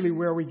is really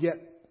where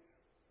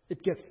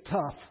it gets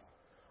tough,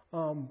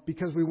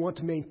 because we want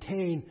to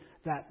maintain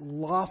that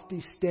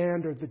lofty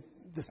standard,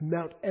 this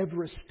Mount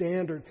Everest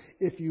standard,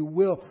 if you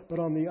will. But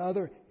on the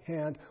other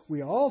hand,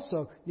 we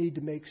also need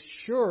to make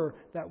sure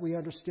that we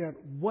understand,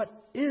 what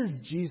is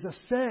Jesus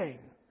saying?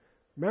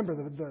 Remember,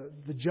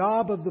 the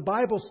job of the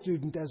Bible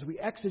student as we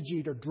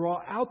exegete or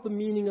draw out the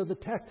meaning of the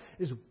text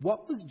is,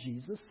 what was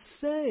Jesus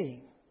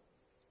saying?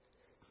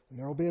 And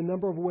there will be a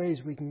number of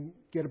ways we can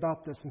get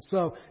about this. And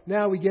so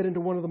now we get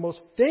into one of the most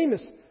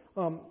famous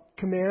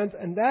commands,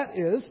 and that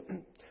is,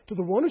 to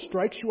the one who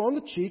strikes you on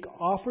the cheek,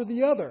 offer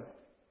the other.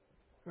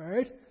 All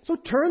right? So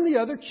turn the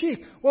other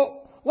cheek.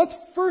 Well, let's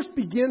first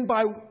begin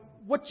by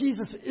what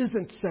Jesus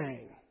isn't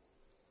saying.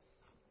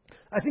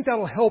 I think that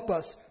will help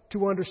us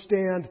to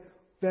understand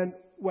then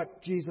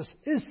what Jesus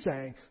is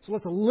saying. So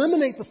let's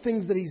eliminate the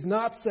things that He's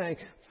not saying.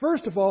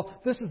 First of all,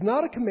 this is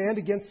not a command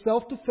against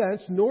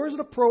self-defense, nor is it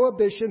a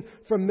prohibition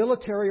from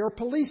military or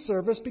police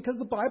service, because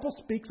the Bible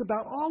speaks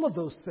about all of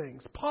those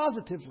things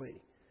positively.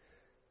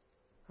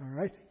 All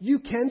right? You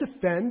can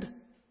defend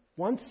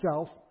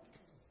oneself.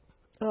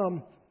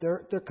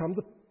 There comes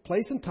a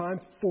place and time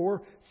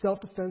for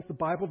self-defense. The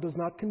Bible does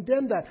not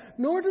condemn that.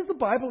 Nor does the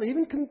Bible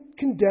even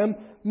condemn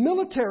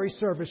military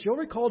service. You'll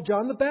recall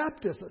John the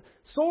Baptist.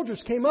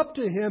 Soldiers came up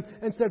to him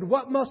and said,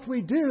 what must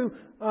we do?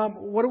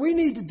 What do we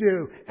need to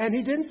do? And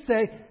he didn't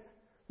say,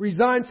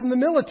 resign from the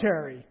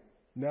military.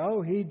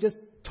 No, he just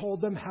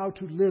told them how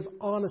to live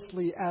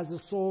honestly as a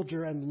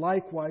soldier. And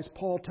likewise,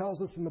 Paul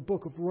tells us in the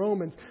book of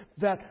Romans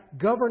that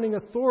governing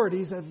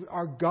authorities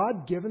are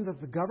God-given,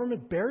 that the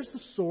government bears the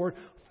sword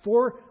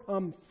for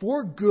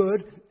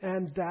good,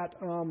 and that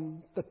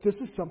this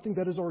is something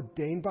that is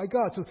ordained by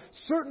God. So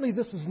certainly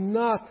this is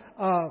not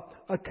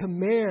a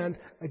command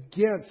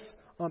against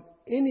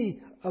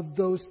any of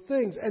those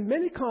things. And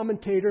many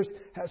commentators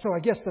so I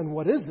guess then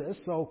what is this?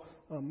 So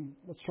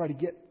let's try to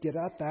get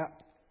at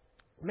that.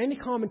 Many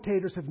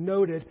commentators have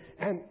noted,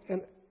 and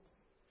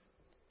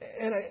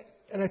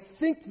I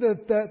think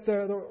that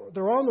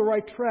they're on the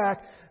right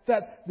track,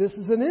 that this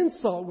is an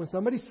insult. When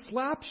somebody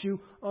slaps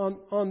you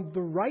on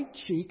the right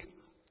cheek,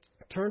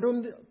 turn to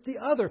them the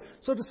other.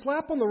 So to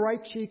slap on the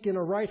right cheek in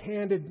a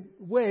right-handed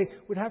way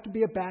would have to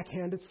be a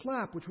backhanded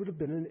slap, which would have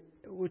been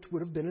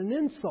an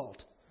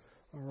insult.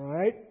 All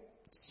right?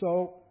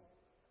 So,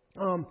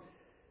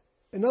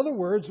 in other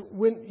words,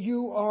 when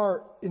you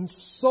are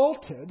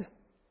insulted,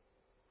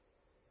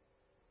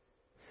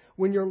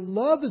 when your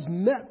love is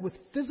met with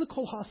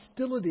physical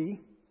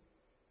hostility,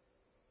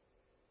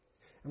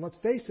 and let's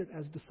face it,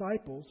 as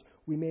disciples,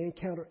 we may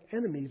encounter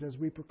enemies as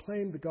we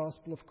proclaim the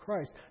gospel of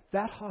Christ.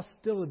 That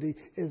hostility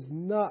is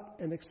not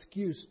an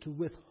excuse to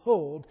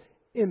withhold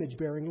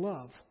image-bearing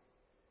love.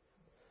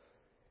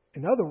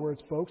 In other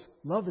words, folks,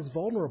 love is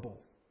vulnerable.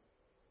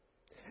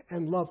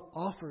 And love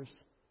offers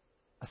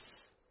us.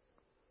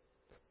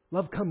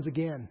 Love comes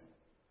again.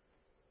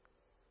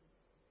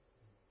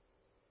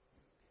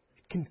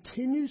 It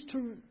continues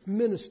to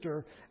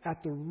minister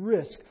at the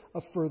risk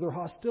of further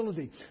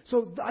hostility.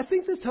 So I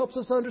think this helps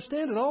us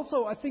understand it.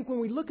 Also, I think when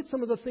we look at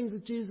some of the things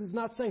that Jesus is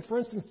not saying, for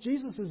instance,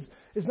 Jesus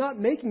is not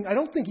making, I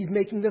don't think he's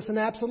making this an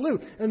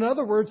absolute. In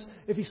other words,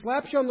 if he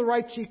slaps you on the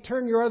right cheek,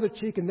 turn your other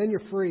cheek, and then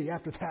you're free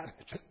after that.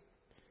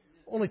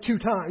 Only 2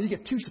 times. You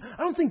get 2.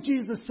 I don't think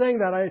Jesus is saying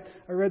that.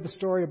 I read the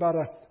story about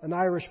an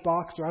Irish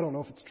boxer. I don't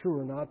know if it's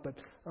true or not, but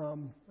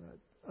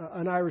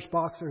an Irish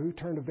boxer who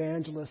turned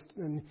evangelist,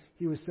 and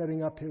he was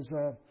setting up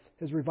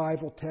his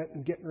revival tent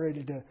and getting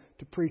ready to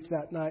preach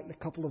that night. And a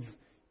couple of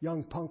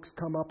young punks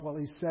come up while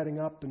he's setting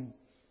up and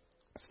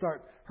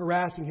start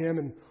harassing him.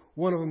 And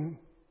one of them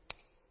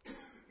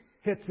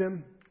hits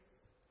him,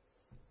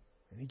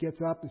 and he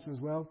gets up and says,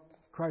 "Well,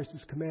 Christ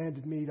has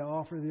commanded me to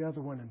offer the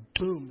other one." And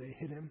boom, they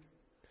hit him.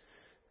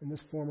 And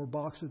this former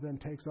boxer then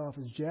takes off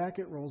his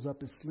jacket, rolls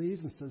up his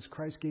sleeves, and says,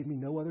 "Christ gave me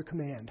no other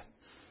command."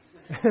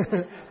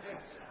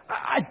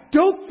 I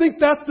don't think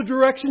that's the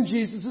direction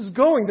Jesus is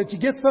going, that you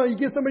get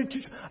somebody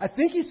to... I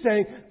think he's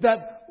saying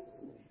that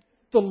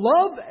the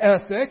love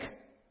ethic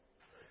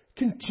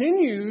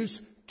continues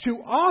to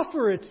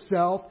offer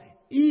itself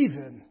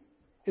even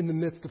in the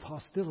midst of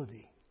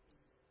hostility.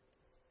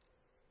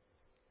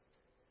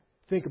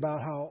 Think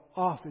about how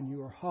often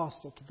you are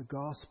hostile to the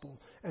gospel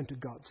and to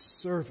God's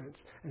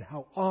servants, and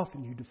how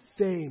often you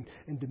defamed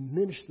and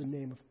diminished the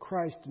name of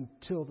Christ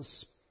until the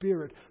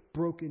Spirit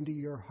broke into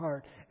your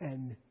heart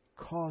and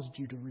caused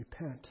you to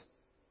repent.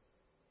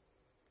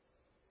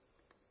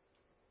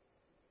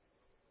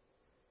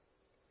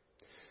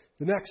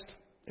 The next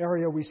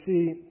area we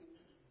see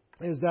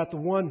is that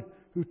the one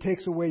who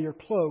takes away your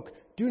cloak,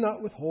 do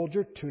not withhold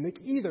your tunic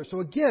either.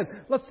 So again,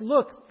 let's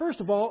look, first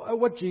of all, at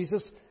what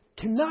Jesus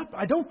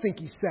I don't think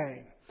he's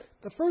saying.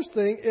 The first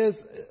thing is,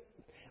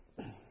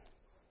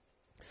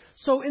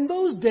 so in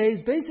those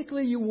days,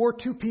 basically you wore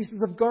 2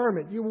 pieces of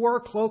garment. You wore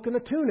a cloak and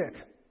a tunic.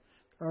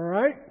 All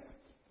right?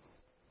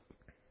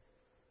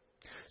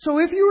 So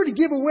if you were to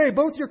give away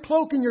both your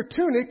cloak and your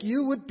tunic,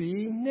 you would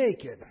be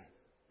naked.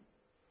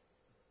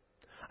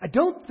 I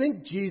don't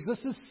think Jesus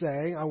is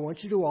saying, I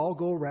want you to all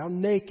go around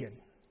naked.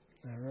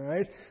 All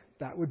right?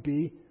 That would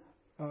be,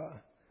 I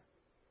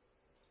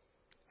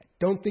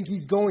don't think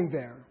he's going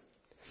there.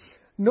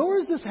 Nor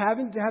is this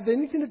having to have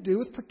anything to do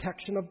with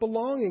protection of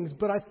belongings.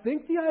 But I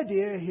think the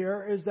idea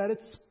here is that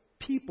it's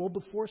people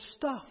before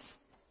stuff.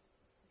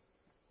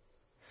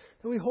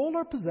 That we hold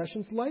our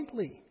possessions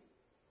lightly.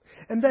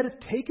 And that if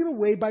taken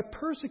away by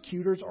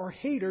persecutors or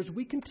haters,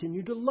 we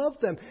continue to love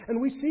them. And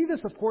we see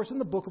this, of course, in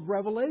the book of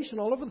Revelation.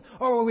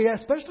 We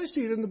especially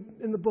see it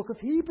in the book of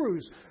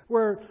Hebrews,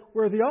 where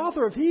the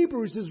author of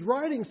Hebrews is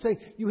writing saying,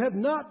 you have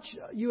not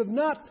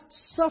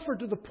suffered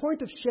to the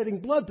point of shedding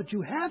blood, but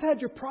you have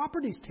had your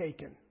properties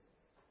taken.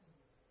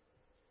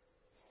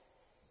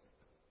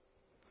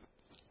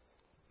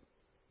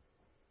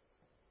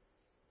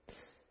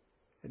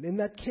 And in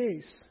that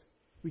case,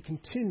 we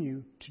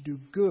continue to do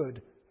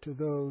good to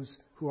those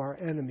who are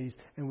enemies,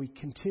 and we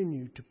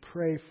continue to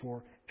pray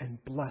for and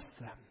bless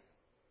them.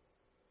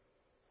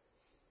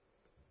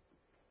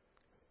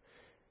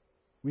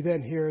 We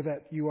then hear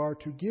that you are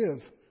to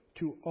give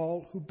to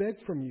all who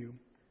beg from you.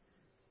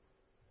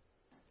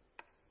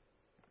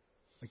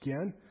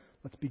 Again,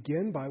 let's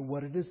begin by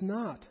what it is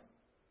not.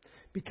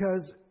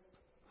 Because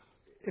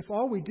if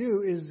all we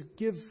do is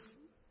give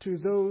to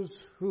those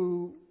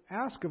who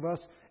ask of us,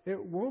 it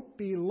won't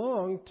be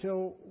long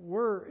till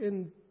we're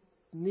in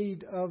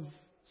need of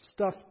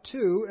stuff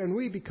too, and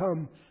we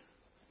become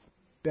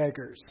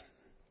beggars.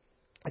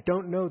 I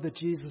don't know that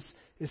Jesus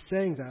is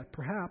saying that,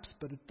 perhaps,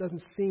 but it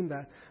doesn't seem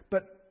that.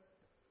 But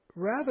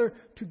rather,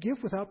 to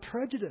give without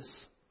prejudice.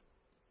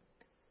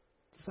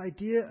 This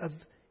idea of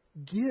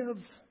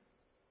give.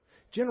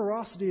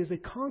 Generosity is a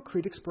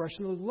concrete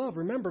expression of love.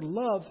 Remember,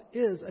 love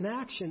is an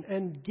action,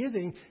 and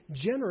giving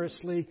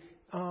generously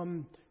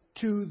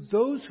to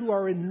those who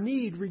are in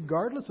need,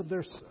 regardless of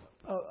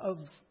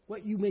of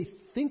what you may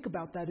think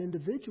about that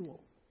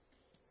individual.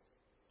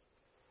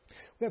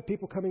 We have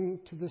people coming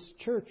to this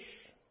church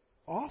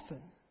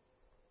often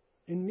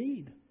in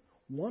need,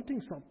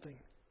 wanting something.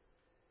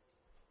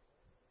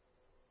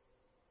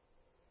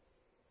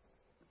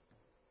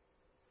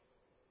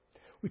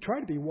 We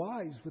try to be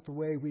wise with the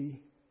way we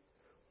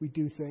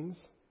do things.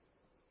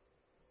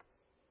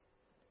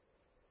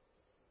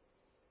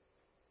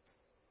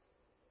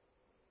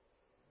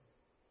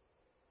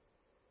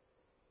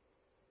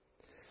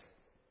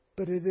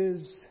 But it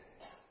is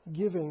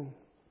giving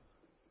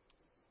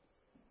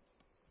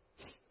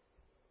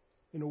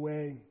in a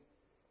way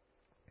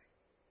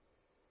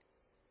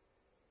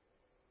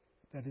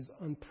that is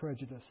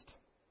unprejudiced.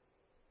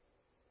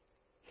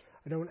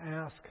 I don't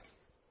ask.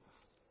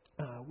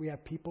 We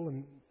have people,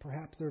 and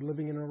perhaps they're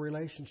living in a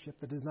relationship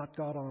that is not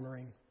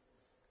God-honoring,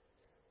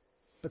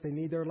 but they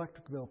need their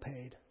electric bill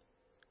paid.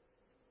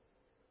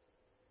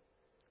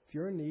 If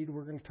you're in need,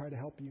 we're going to try to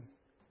help you.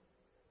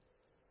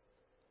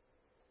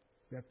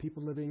 We have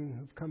people living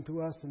who've come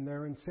to us, and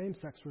they're in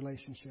same-sex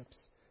relationships,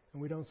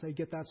 and we don't say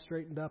get that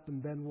straightened up,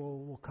 and then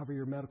we'll cover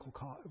your medical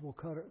cost. We'll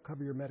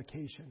cover your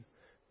medication.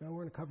 No,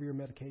 we're going to cover your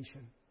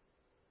medication.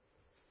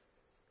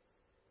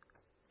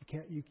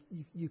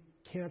 You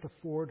can't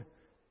afford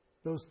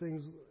those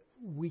things.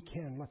 We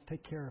can. Let's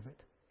take care of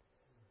it.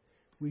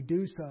 We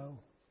do so,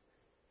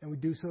 and we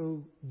do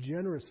so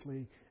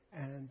generously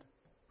and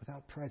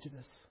without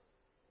prejudice.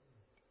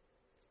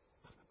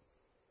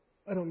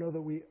 I don't know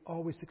that we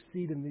always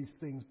succeed in these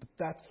things, but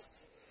that's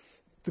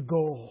the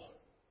goal.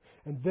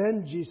 And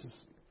then Jesus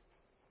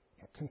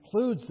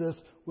concludes this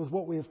with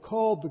what we have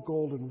called the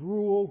golden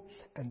rule,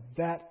 and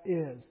that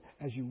is,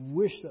 as you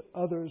wish that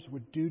others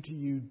would do to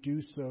you,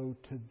 do so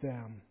to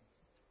them.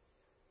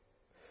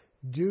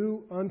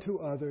 Do unto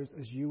others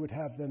as you would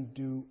have them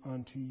do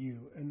unto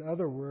you. In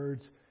other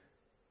words,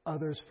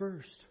 others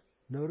first.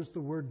 Notice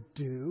the word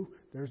do.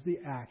 There's the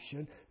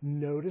action.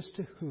 Notice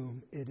to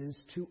whom it is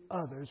to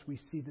others. We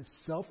see this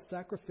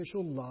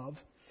self-sacrificial love.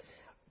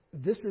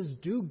 This is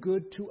do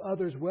good to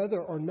others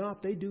whether or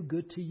not they do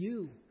good to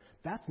you.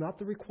 That's not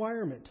the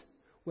requirement.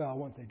 Well,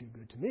 once they do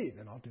good to me,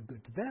 then I'll do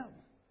good to them.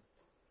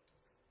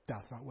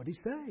 That's not what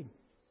he's saying.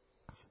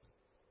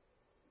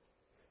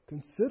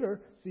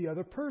 Consider the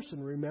other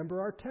person. Remember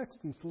our text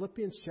in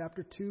Philippians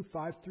chapter 2,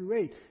 5 through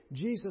 8.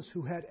 Jesus,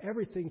 who had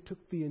everything,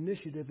 took the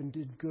initiative and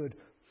did good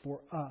for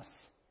us.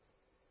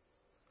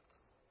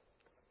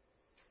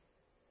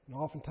 And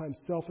oftentimes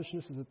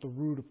selfishness is at the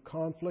root of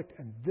conflict,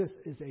 and this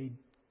is a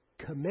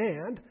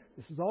command.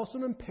 This is also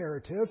an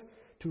imperative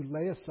to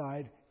lay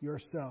aside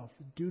yourself.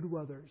 Do to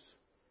others.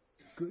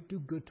 Do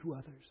good to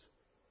others.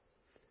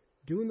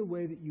 Do in the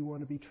way that you want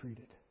to be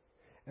treated.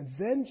 And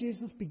then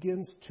Jesus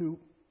begins to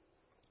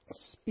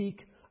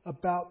speak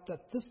about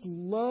that this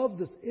love,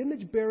 this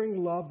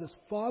image-bearing love, this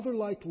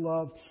father-like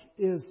love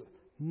is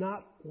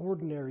not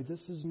ordinary. This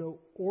is no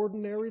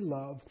ordinary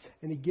love.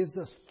 And he gives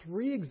us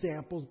three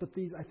examples, but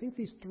I think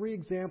these three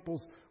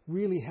examples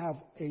really have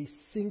a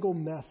single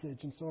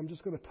message. And so I'm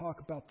just going to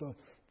talk about the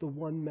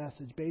one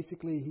message.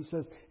 Basically, he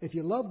says, if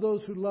you love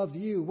those who love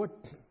you,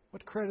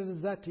 what credit is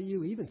that to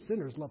you? Even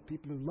sinners love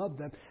people who love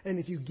them. And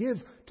if you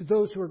give to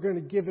those who are going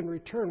to give in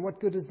return, what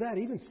good is that?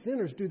 Even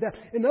sinners do that.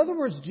 In other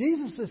words,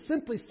 Jesus is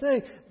simply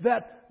saying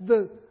that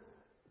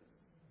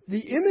the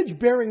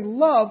image-bearing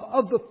love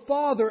of the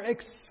Father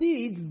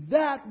exceeds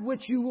that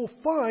which you will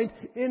find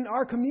in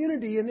our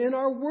community and in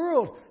our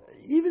world.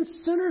 Even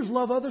sinners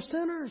love other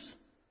sinners.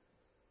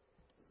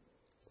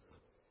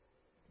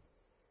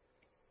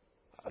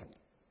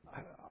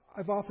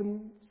 I've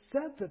often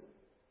said that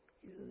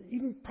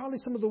even probably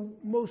some of the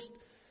most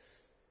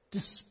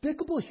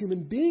despicable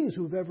human beings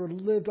who have ever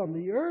lived on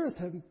the earth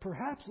have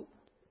perhaps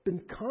been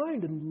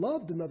kind and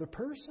loved another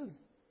person.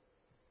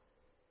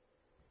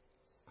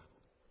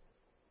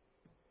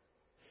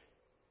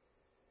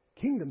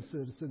 Kingdom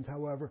citizens,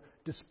 however,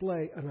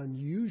 display an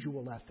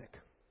unusual ethic.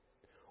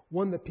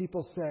 One that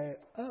people say,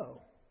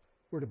 oh,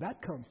 where did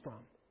that come from?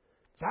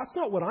 That's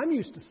not what I'm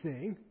used to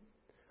seeing.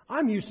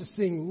 I'm used to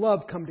seeing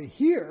love come to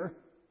here.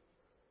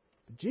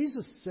 But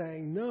Jesus is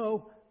saying,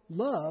 no,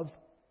 love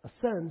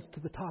ascends to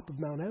the top of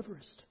Mount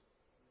Everest.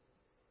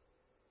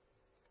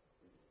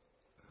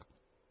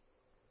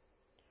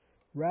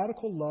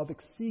 Radical love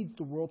exceeds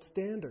the world's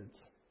standards.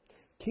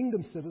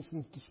 Kingdom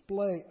citizens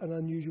display an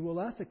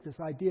unusual ethic. This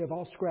idea of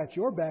I'll scratch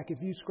your back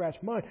if you scratch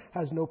mine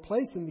has no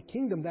place in the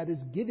kingdom. That is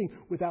giving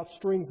without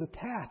strings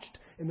attached.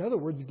 In other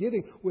words,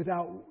 giving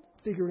without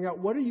figuring out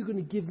what are you going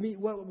to give me?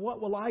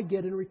 What will I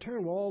get in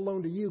return? Well, all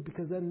loan to you,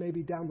 because then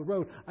maybe down the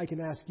road I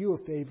can ask you a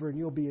favor and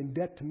you'll be in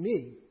debt to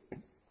me.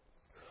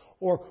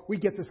 Or we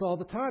get this all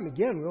the time.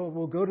 Again,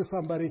 we'll go to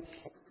somebody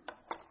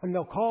and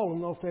they'll call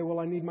and they'll say, well,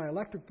 I need my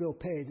electric bill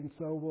paid. And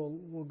so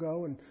we'll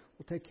go and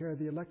we'll take care of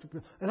the electric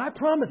bill. And I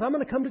promise I'm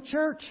going to come to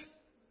church.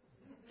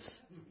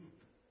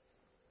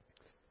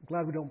 I'm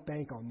glad we don't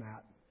bank on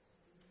that.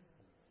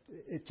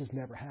 It just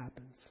never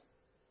happens.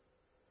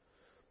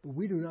 But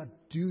we do not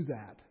do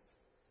that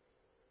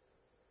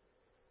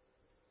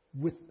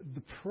with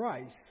the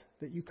price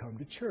that you come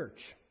to church.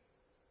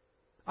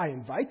 I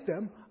invite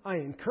them. I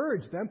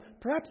encourage them.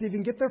 Perhaps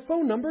even get their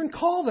phone number and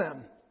call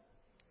them.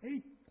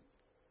 Hey,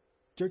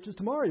 church is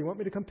tomorrow. You want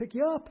me to come pick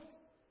you up?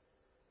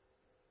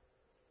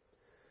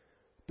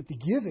 But the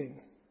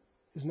giving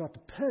is not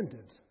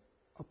dependent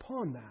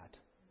upon that.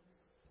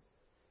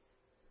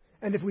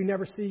 And if we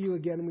never see you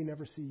again, we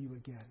never see you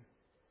again.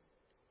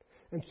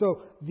 And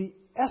so the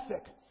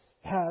ethic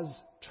has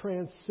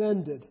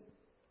transcended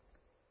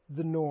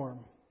the norm.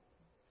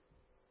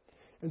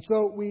 And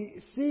so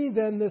we see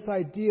then this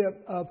idea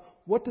of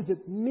what does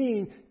it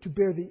mean to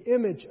bear the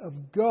image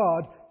of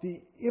God.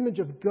 The image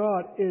of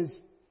God is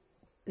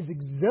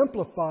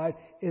exemplified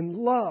in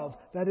love.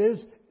 That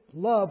is,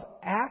 love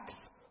acts.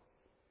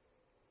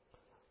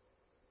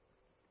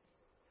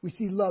 We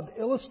see love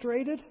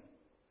illustrated.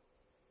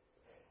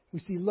 We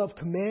see love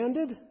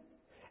commanded.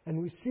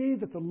 And we see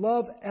that the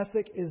love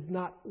ethic is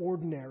not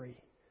ordinary.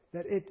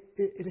 That it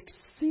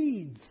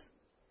exceeds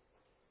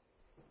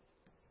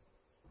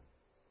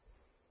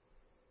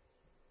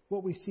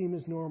what we seem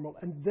as normal.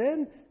 And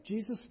then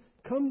Jesus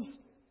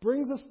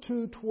brings us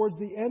towards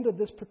the end of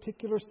this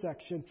particular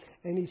section,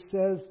 and he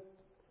says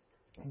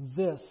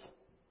this.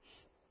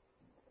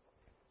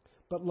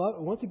 But love,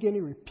 once again, he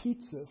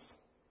repeats this.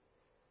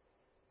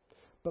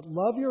 But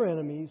love your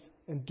enemies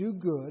and do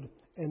good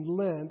and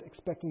lend,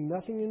 expecting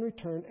nothing in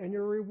return, and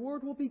your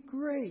reward will be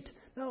great.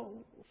 Now,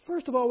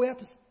 first of all, we have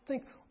to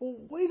think, well,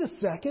 wait a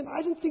second.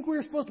 I didn't think we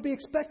were supposed to be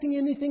expecting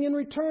anything in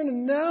return,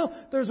 and now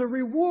there's a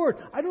reward.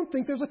 I don't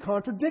think there's a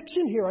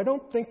contradiction here. I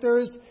don't think there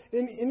is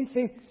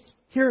anything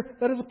here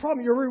that is a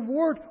problem. Your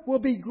reward will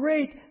be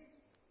great,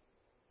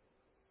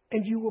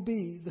 and you will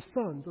be the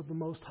sons of the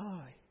Most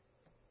High.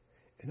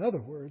 In other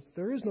words,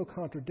 there is no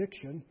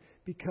contradiction,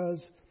 because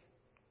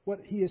what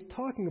he is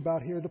talking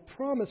about here, the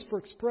promise for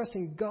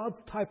expressing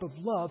God's type of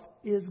love,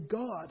 is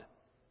God.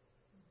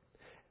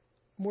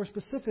 More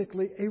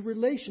specifically, a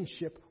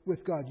relationship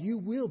with God. You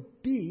will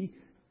be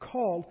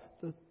called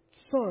the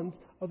sons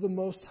of the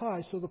Most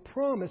High. So the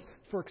promise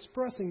for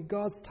expressing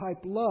God's type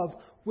love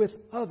with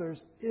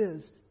others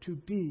is to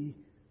be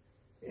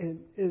and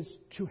is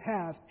to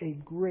have a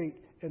great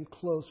and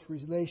close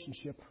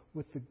relationship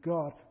with the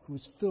God who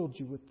has filled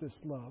you with this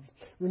love.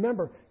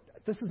 Remember,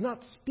 this is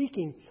not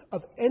speaking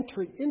of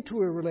entry into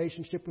a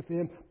relationship with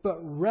Him, but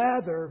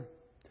rather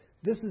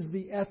this is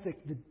the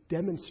ethic that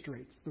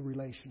demonstrates the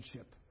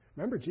relationship.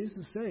 Remember, Jesus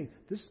is saying,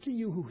 this is to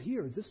you who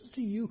hear. This is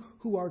to you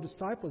who are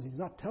disciples. He's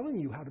not telling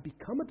you how to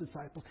become a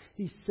disciple.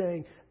 He's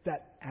saying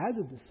that as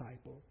a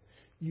disciple,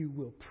 you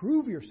will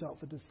prove yourself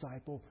a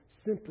disciple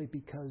simply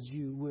because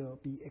you will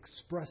be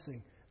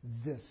expressing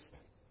this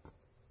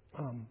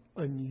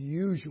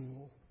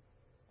unusual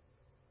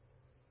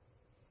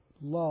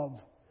love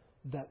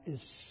that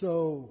is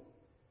so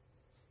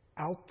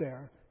out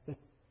there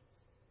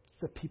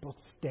that people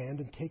stand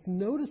and take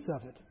notice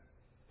of it.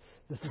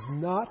 This is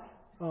not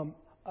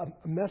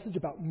a message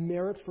about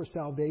merit for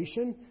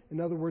salvation.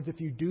 In other words, if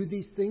you do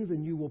these things,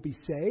 then you will be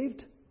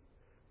saved.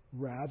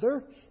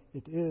 Rather,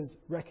 it is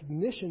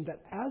recognition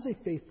that as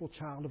a faithful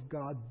child of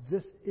God,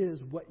 this is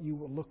what you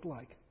will look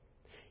like.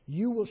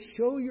 You will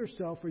show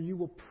yourself, or you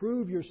will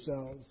prove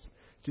yourselves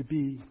to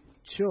be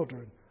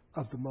children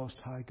of the Most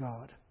High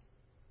God.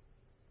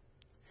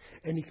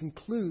 And he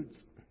concludes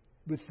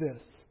with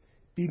this: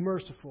 be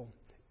merciful,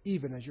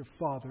 even as your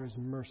Father is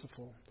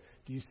merciful.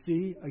 Do you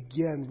see?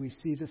 Again, we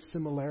see this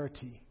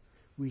similarity.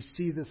 We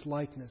see this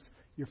likeness.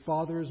 Your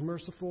Father is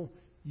merciful.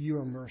 You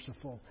are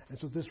merciful. And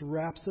so this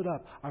wraps it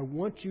up. I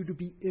want you to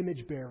be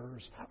image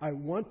bearers. I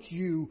want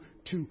you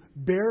to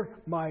bear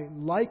my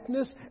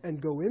likeness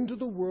and go into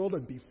the world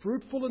and be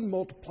fruitful and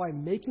multiply,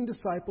 making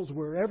disciples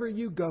wherever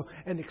you go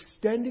and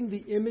extending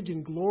the image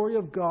and glory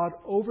of God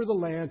over the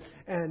land,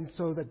 and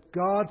so that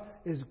God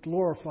is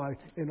glorified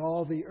in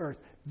all the earth.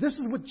 This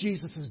is what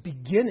Jesus is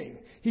beginning.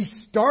 He's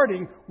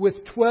starting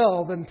with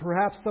 12 and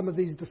perhaps some of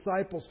these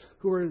disciples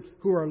who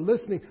are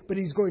listening, but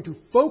he's going to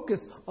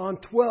focus on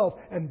 12,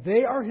 and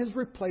they are his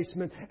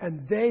replacement,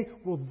 and they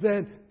will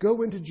then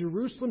go into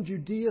Jerusalem,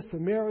 Judea,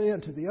 Samaria,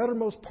 and to the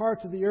uttermost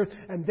parts of the earth,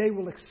 and they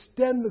will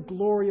extend the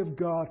glory of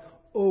God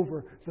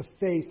over the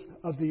face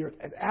of the earth.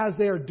 And as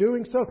they are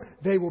doing so,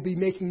 they will be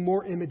making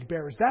more image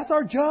bearers. That's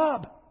our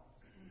job.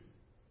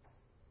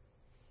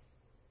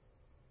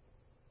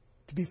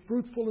 To be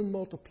fruitful and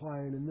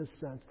multiply, and in this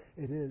sense,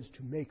 it is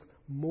to make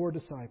more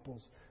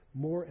disciples,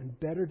 more and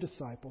better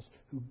disciples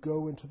who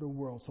go into the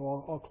world. So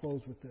I'll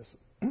close with this.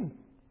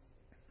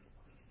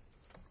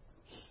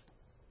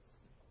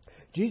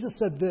 Jesus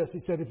said this. He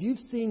said, if you've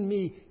seen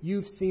me,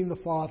 you've seen the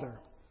Father.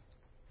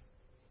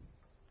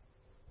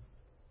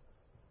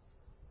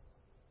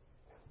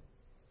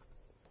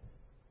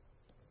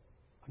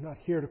 I'm not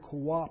here to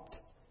co-opt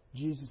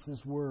Jesus'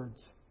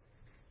 words.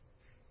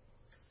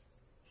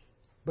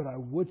 But I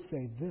would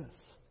say this.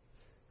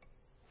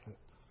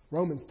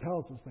 Romans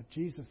tells us that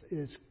Jesus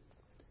is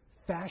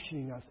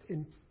fashioning us,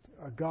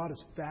 God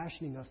is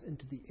fashioning us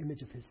into the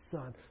image of His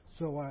Son.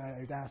 So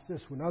I'd ask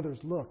this: when others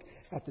look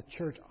at the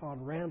church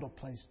on Randall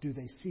Place, do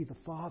they see the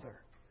Father?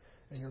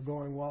 And you're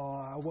going,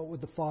 well, what would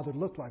the Father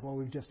look like? Well,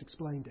 we've just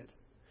explained it.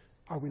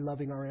 Are we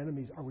loving our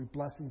enemies? Are we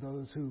blessing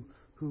those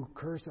who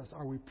curse us?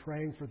 Are we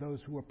praying for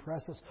those who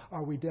oppress us?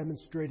 Are we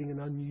demonstrating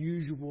an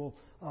unusual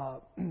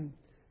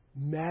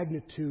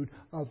magnitude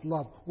of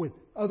love? When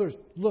others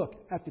look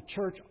at the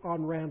church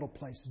on Randall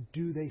Place,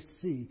 do they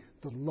see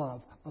the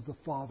love of the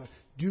Father?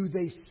 Do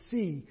they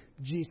see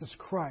Jesus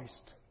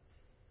Christ?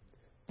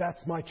 That's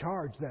my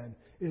charge then,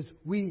 is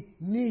we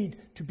need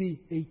to be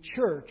a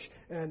church,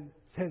 and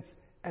hence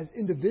as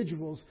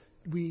individuals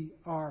we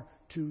are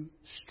to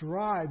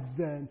strive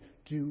then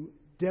to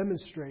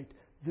demonstrate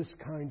this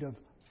kind of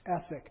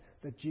ethic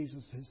that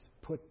Jesus has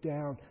put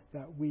down,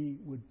 that we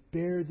would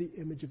bear the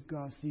image of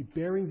God. See,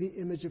 bearing the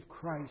image of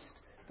Christ,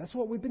 that's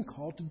what we've been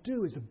called to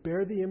do, is to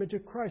bear the image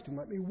of Christ. And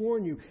let me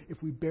warn you,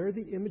 if we bear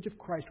the image of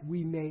Christ,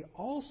 we may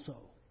also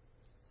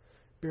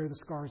bear the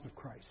scars of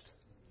Christ.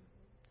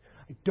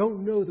 I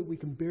don't know that we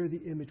can bear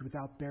the image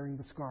without bearing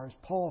the scars.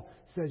 Paul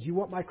says, you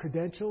want my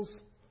credentials?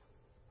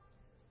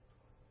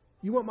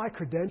 You want my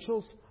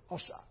credentials?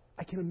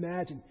 I can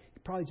imagine. He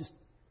probably just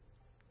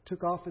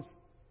took off his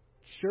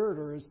shirt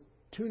or his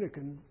tunic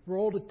and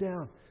rolled it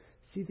down.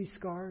 See these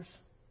scars?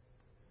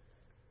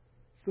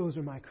 Those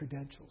are my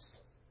credentials.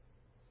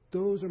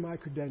 Those are my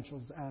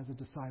credentials as a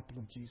disciple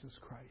of Jesus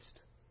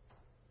Christ.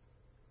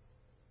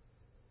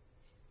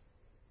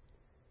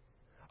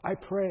 I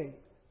pray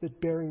that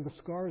bearing the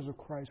scars of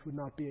Christ would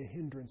not be a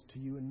hindrance to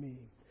you and me.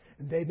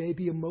 And they may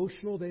be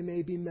emotional, they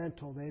may be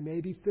mental, they may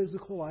be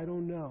physical, I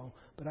don't know.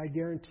 But I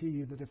guarantee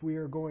you that if we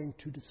are going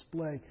to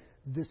display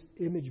this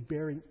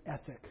image-bearing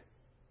ethic,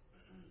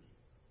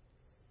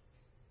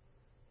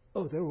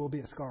 there will be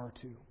a scar or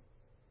two.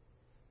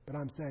 But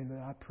I'm saying that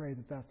I pray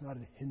that that's not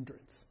a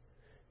hindrance,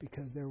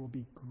 because there will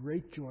be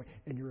great joy,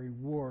 and your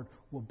reward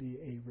will be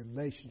a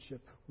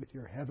relationship with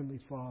your Heavenly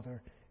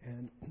Father,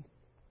 and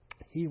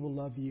He will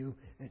love you,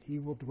 and He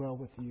will dwell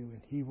with you,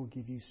 and He will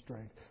give you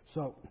strength.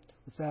 So,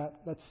 with that,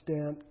 let's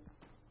stand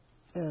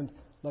and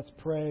let's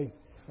pray,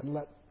 and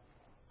let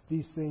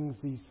these things,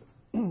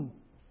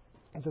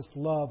 this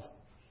love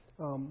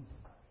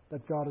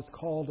that God has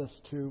called us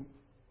to,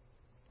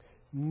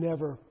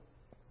 never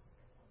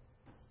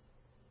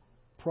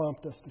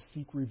prompt us to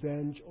seek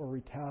revenge or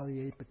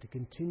retaliate, but to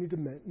continue to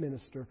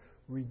minister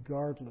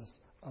regardless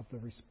of the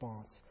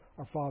response.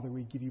 Our Father,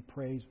 we give you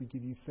praise, we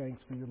give you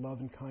thanks for your love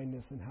and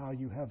kindness, and how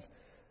you have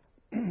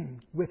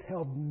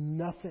withheld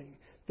nothing,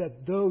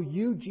 that though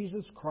you,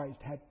 Jesus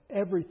Christ, had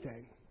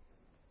everything,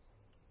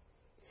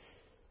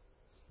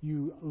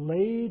 you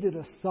laid it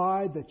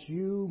aside that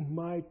you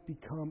might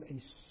become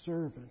a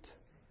servant,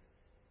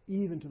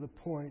 even to the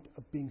point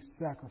of being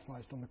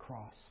sacrificed on the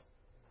cross.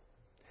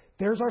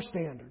 There's our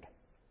standard.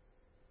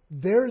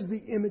 There's the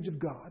image of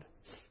God.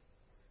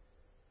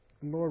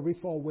 And Lord, we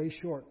fall way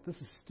short. This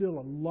is still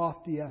a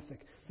lofty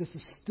ethic. This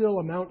is still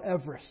a Mount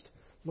Everest.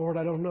 Lord,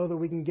 I don't know that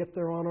we can get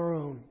there on our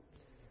own.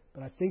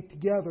 But I think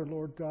together,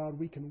 Lord God,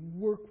 we can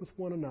work with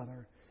one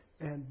another.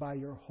 And by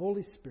your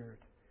Holy Spirit,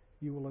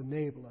 you will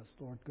enable us,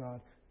 Lord God,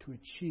 to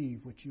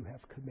achieve what you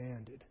have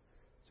commanded.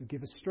 So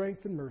give us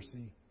strength and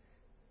mercy.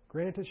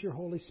 Grant us your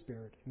Holy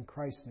Spirit. In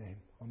Christ's name,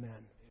 amen.